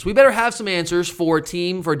answers. We better have some answers for a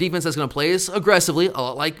defense that's going to play us aggressively, a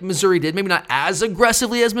lot like Missouri did. Maybe not as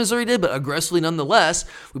aggressively as Missouri did, but aggressively nonetheless.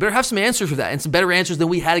 We better have some answers for that and some better answers than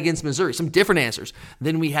we had against Missouri, some different answers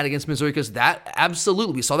than we had against Missouri, because that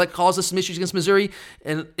absolutely, we saw that cause us some issues against Missouri,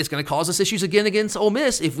 and it's going to cause us issues again against Ole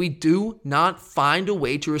Miss if we do not find a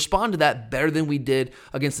way to respond to that better than we did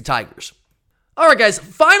against the Tigers. All right, guys,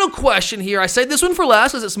 final question here. I saved this one for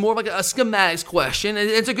last because it's more of like a schematics question, and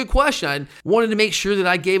it's a good question. I wanted to make sure that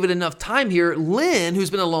I gave it enough time here. Lynn, who's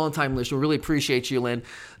been a long-time listener, really appreciate you, Lynn.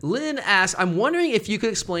 Lynn asks, I'm wondering if you could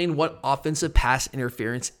explain what offensive pass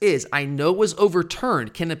interference is. I know it was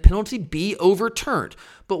overturned. Can a penalty be overturned?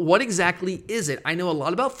 But what exactly is it? I know a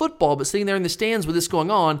lot about football, but sitting there in the stands with this going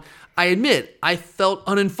on, I admit I felt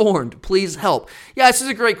uninformed. Please help. Yeah, this is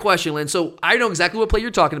a great question, Lynn. So I know exactly what play you're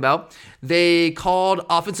talking about. They called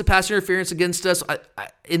offensive pass interference against us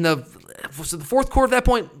in the fourth quarter at that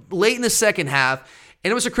point, late in the second half, and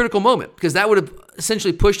it was a critical moment because that would have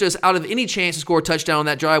essentially pushed us out of any chance to score a touchdown on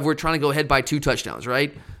that drive. We're trying to go ahead by 2 touchdowns,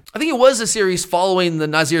 right? I think it was a series following the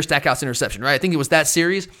Nazir Stackhouse interception, right? I think it was that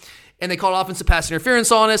series. And they called offensive pass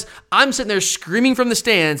interference on us. I'm sitting there screaming from the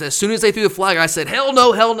stands. As soon as they threw the flag, I said, hell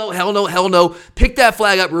no, hell no, hell no, hell no. Pick that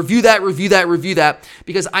flag up, review that,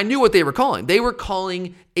 because I knew what they were calling. They were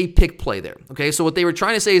calling a pick play there. Okay, so what they were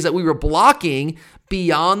trying to say is that we were blocking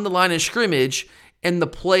beyond the line of scrimmage, and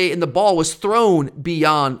the ball was thrown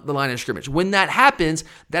beyond the line of scrimmage. When that happens,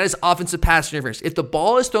 that is offensive pass interference. If the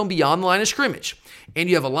ball is thrown beyond the line of scrimmage and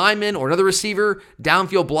you have a lineman or another receiver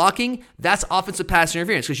downfield blocking, that's offensive pass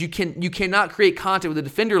interference, because you cannot create contact with a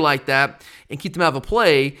defender like that and keep them out of a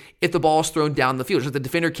play if the ball is thrown down the field. So if the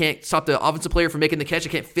defender can't stop the offensive player from making the catch, it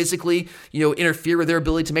can't physically, interfere with their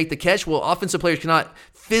ability to make the catch. Well, offensive players cannot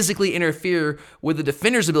physically interfere with the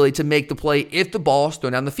defender's ability to make the play if the ball is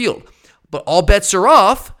thrown down the field. But all bets are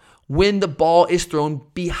off when the ball is thrown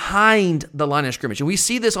behind the line of scrimmage. And we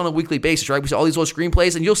see this on a weekly basis, right? We see all these little screen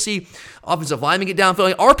plays, and you'll see offensive linemen get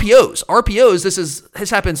downfield. RPOs, this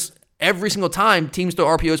happens every single time teams throw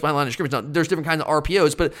RPOs behind the line of scrimmage. Now, there's different kinds of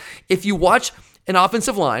RPOs, but if you watch an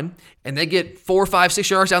offensive line and they get 4, 5, 6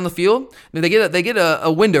 yards down the field, they get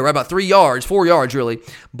a window, right, about 3 yards, 4 yards really.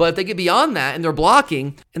 But if they get beyond that and they're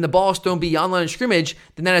blocking and the ball is thrown beyond the line of scrimmage,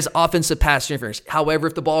 then that is offensive pass interference. However,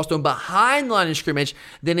 if the ball is thrown behind the line of scrimmage,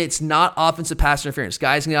 then it's not offensive pass interference.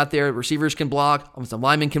 Guys can get out there, receivers can block, offensive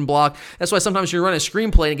linemen can block. That's why sometimes you run a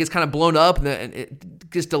screenplay and it gets kind of blown up and it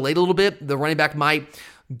gets delayed a little bit. The running back might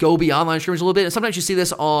go beyond line of scrimmage a little bit. And sometimes you see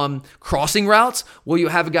this on crossing routes where you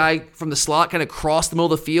have a guy from the slot kind of cross the middle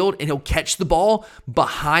of the field and he'll catch the ball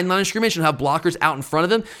behind line of scrimmage and have blockers out in front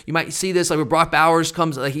of him. You might see this like where Brock Bowers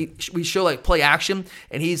comes, we show like play action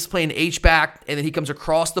and he's playing H-back and then he comes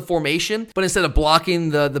across the formation, but instead of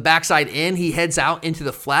blocking the backside in, he heads out into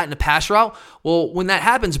the flat in a pass route. Well, when that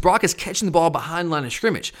happens, Brock is catching the ball behind line of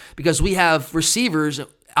scrimmage because we have receivers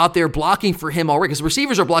out there blocking for him already, because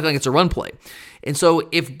receivers are blocking like it's a run play. And so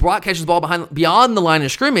if Brock catches the ball beyond the line of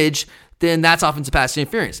scrimmage, then that's offensive pass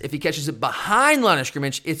interference. If he catches it behind line of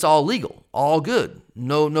scrimmage, it's all legal, all good.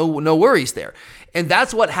 No worries there. And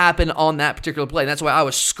that's what happened on that particular play. And that's why I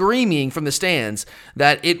was screaming from the stands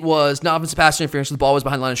that it was not offensive pass interference. The ball was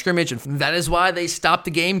behind line of scrimmage. And that is why they stopped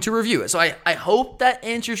the game to review it. So I hope that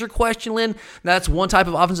answers your question, Lynn. That's one type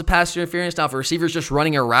of offensive pass interference. Now, if a receiver's just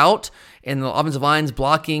running a route and the offensive line's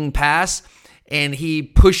blocking pass, and he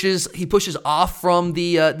pushes off from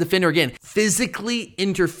the defender, again, physically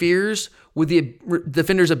interferes with the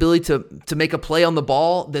defender's ability to make a play on the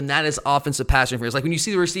ball, then that is offensive pass interference. Like when you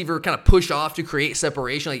see the receiver kind of push off to create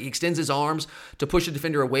separation, like he extends his arms to push the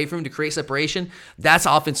defender away from him to create separation, that's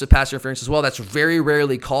offensive pass interference as well. That's very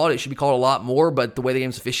rarely called. It should be called a lot more, but the way the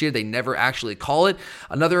game's officiated, they never actually call it.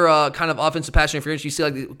 Another kind of offensive pass interference, you see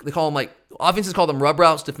like they call them like, offenses call them rub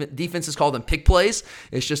routes, defenses call them pick plays.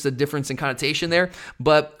 It's just a difference in connotation there.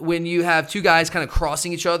 But when you have two guys kind of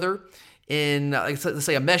crossing each other in, let's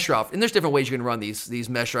say, a mesh route, and there's different ways you can run these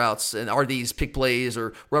mesh routes, and are these pick plays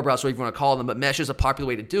or rub routes, whatever you want to call them, but mesh is a popular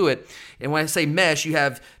way to do it. And when I say mesh, you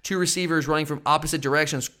have two receivers running from opposite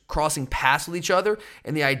directions, crossing paths with each other,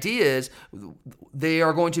 and the idea is they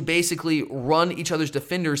are going to basically run each other's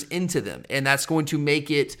defenders into them, and that's going to make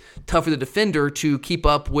it tough for the defender to keep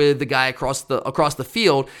up with the guy across the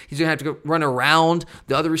field. He's going to have to run around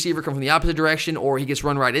the other receiver, come from the opposite direction, or he gets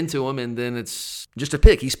run right into him, and then it's just a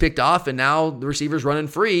pick. He's picked off, and now the receiver's running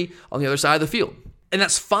free on the other side of the field. And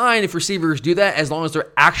that's fine if receivers do that as long as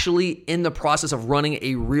they're actually in the process of running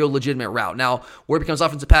a real legitimate route. Now, where it becomes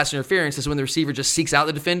offensive pass interference is when the receiver just seeks out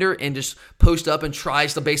the defender and just posts up and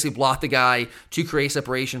tries to basically block the guy to create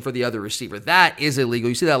separation for the other receiver. That is illegal.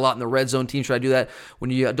 You see that a lot in the red zone. Teams try to do that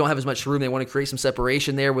when you don't have as much room. They want to create some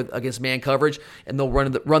separation there against man coverage, and they'll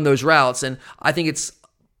run those routes. And I think it's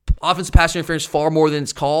offensive pass interference far more than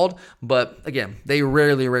it's called, but again, they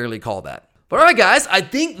rarely call that. But all right, guys, I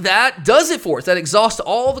think that does it for us. That exhausts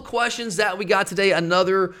all the questions that we got today.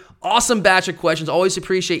 Another awesome batch of questions. Always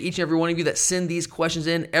appreciate each and every one of you that send these questions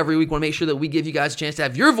in every week. Want to make sure that we give you guys a chance to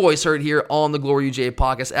have your voice heard here on the Glory UGA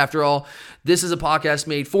podcast. After all, this is a podcast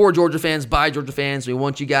made for Georgia fans by Georgia fans. We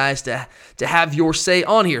want you guys to have your say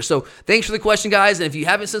on here. So thanks for the question, guys. And if you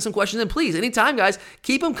haven't sent some questions in, please, anytime, guys,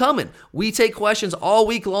 keep them coming. We take questions all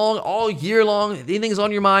week long, all year long. If anything's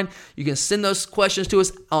on your mind, you can send those questions to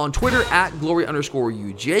us on Twitter at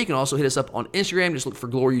Glory_UGA. You can also hit us up on Instagram. Just look for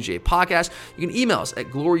Glory UGA podcast. You can email us at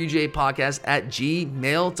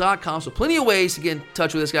gloryujapodcast@gmail.com. So plenty of ways to get in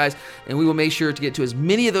touch with us, guys. And we will make sure to get to as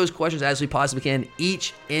many of those questions as we possibly can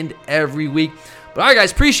each and every week. But all right,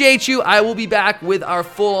 guys, appreciate you. I will be back with our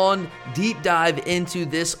full-on deep dive into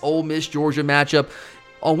this Ole Miss Georgia matchup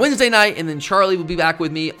on Wednesday night, and then Charlie will be back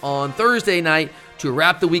with me on Thursday night to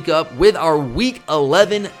wrap the week up with our Week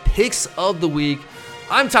 11 picks of the week.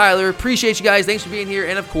 I'm Tyler. Appreciate you guys. Thanks for being here.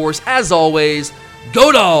 And, of course, as always,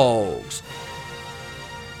 go Dogs!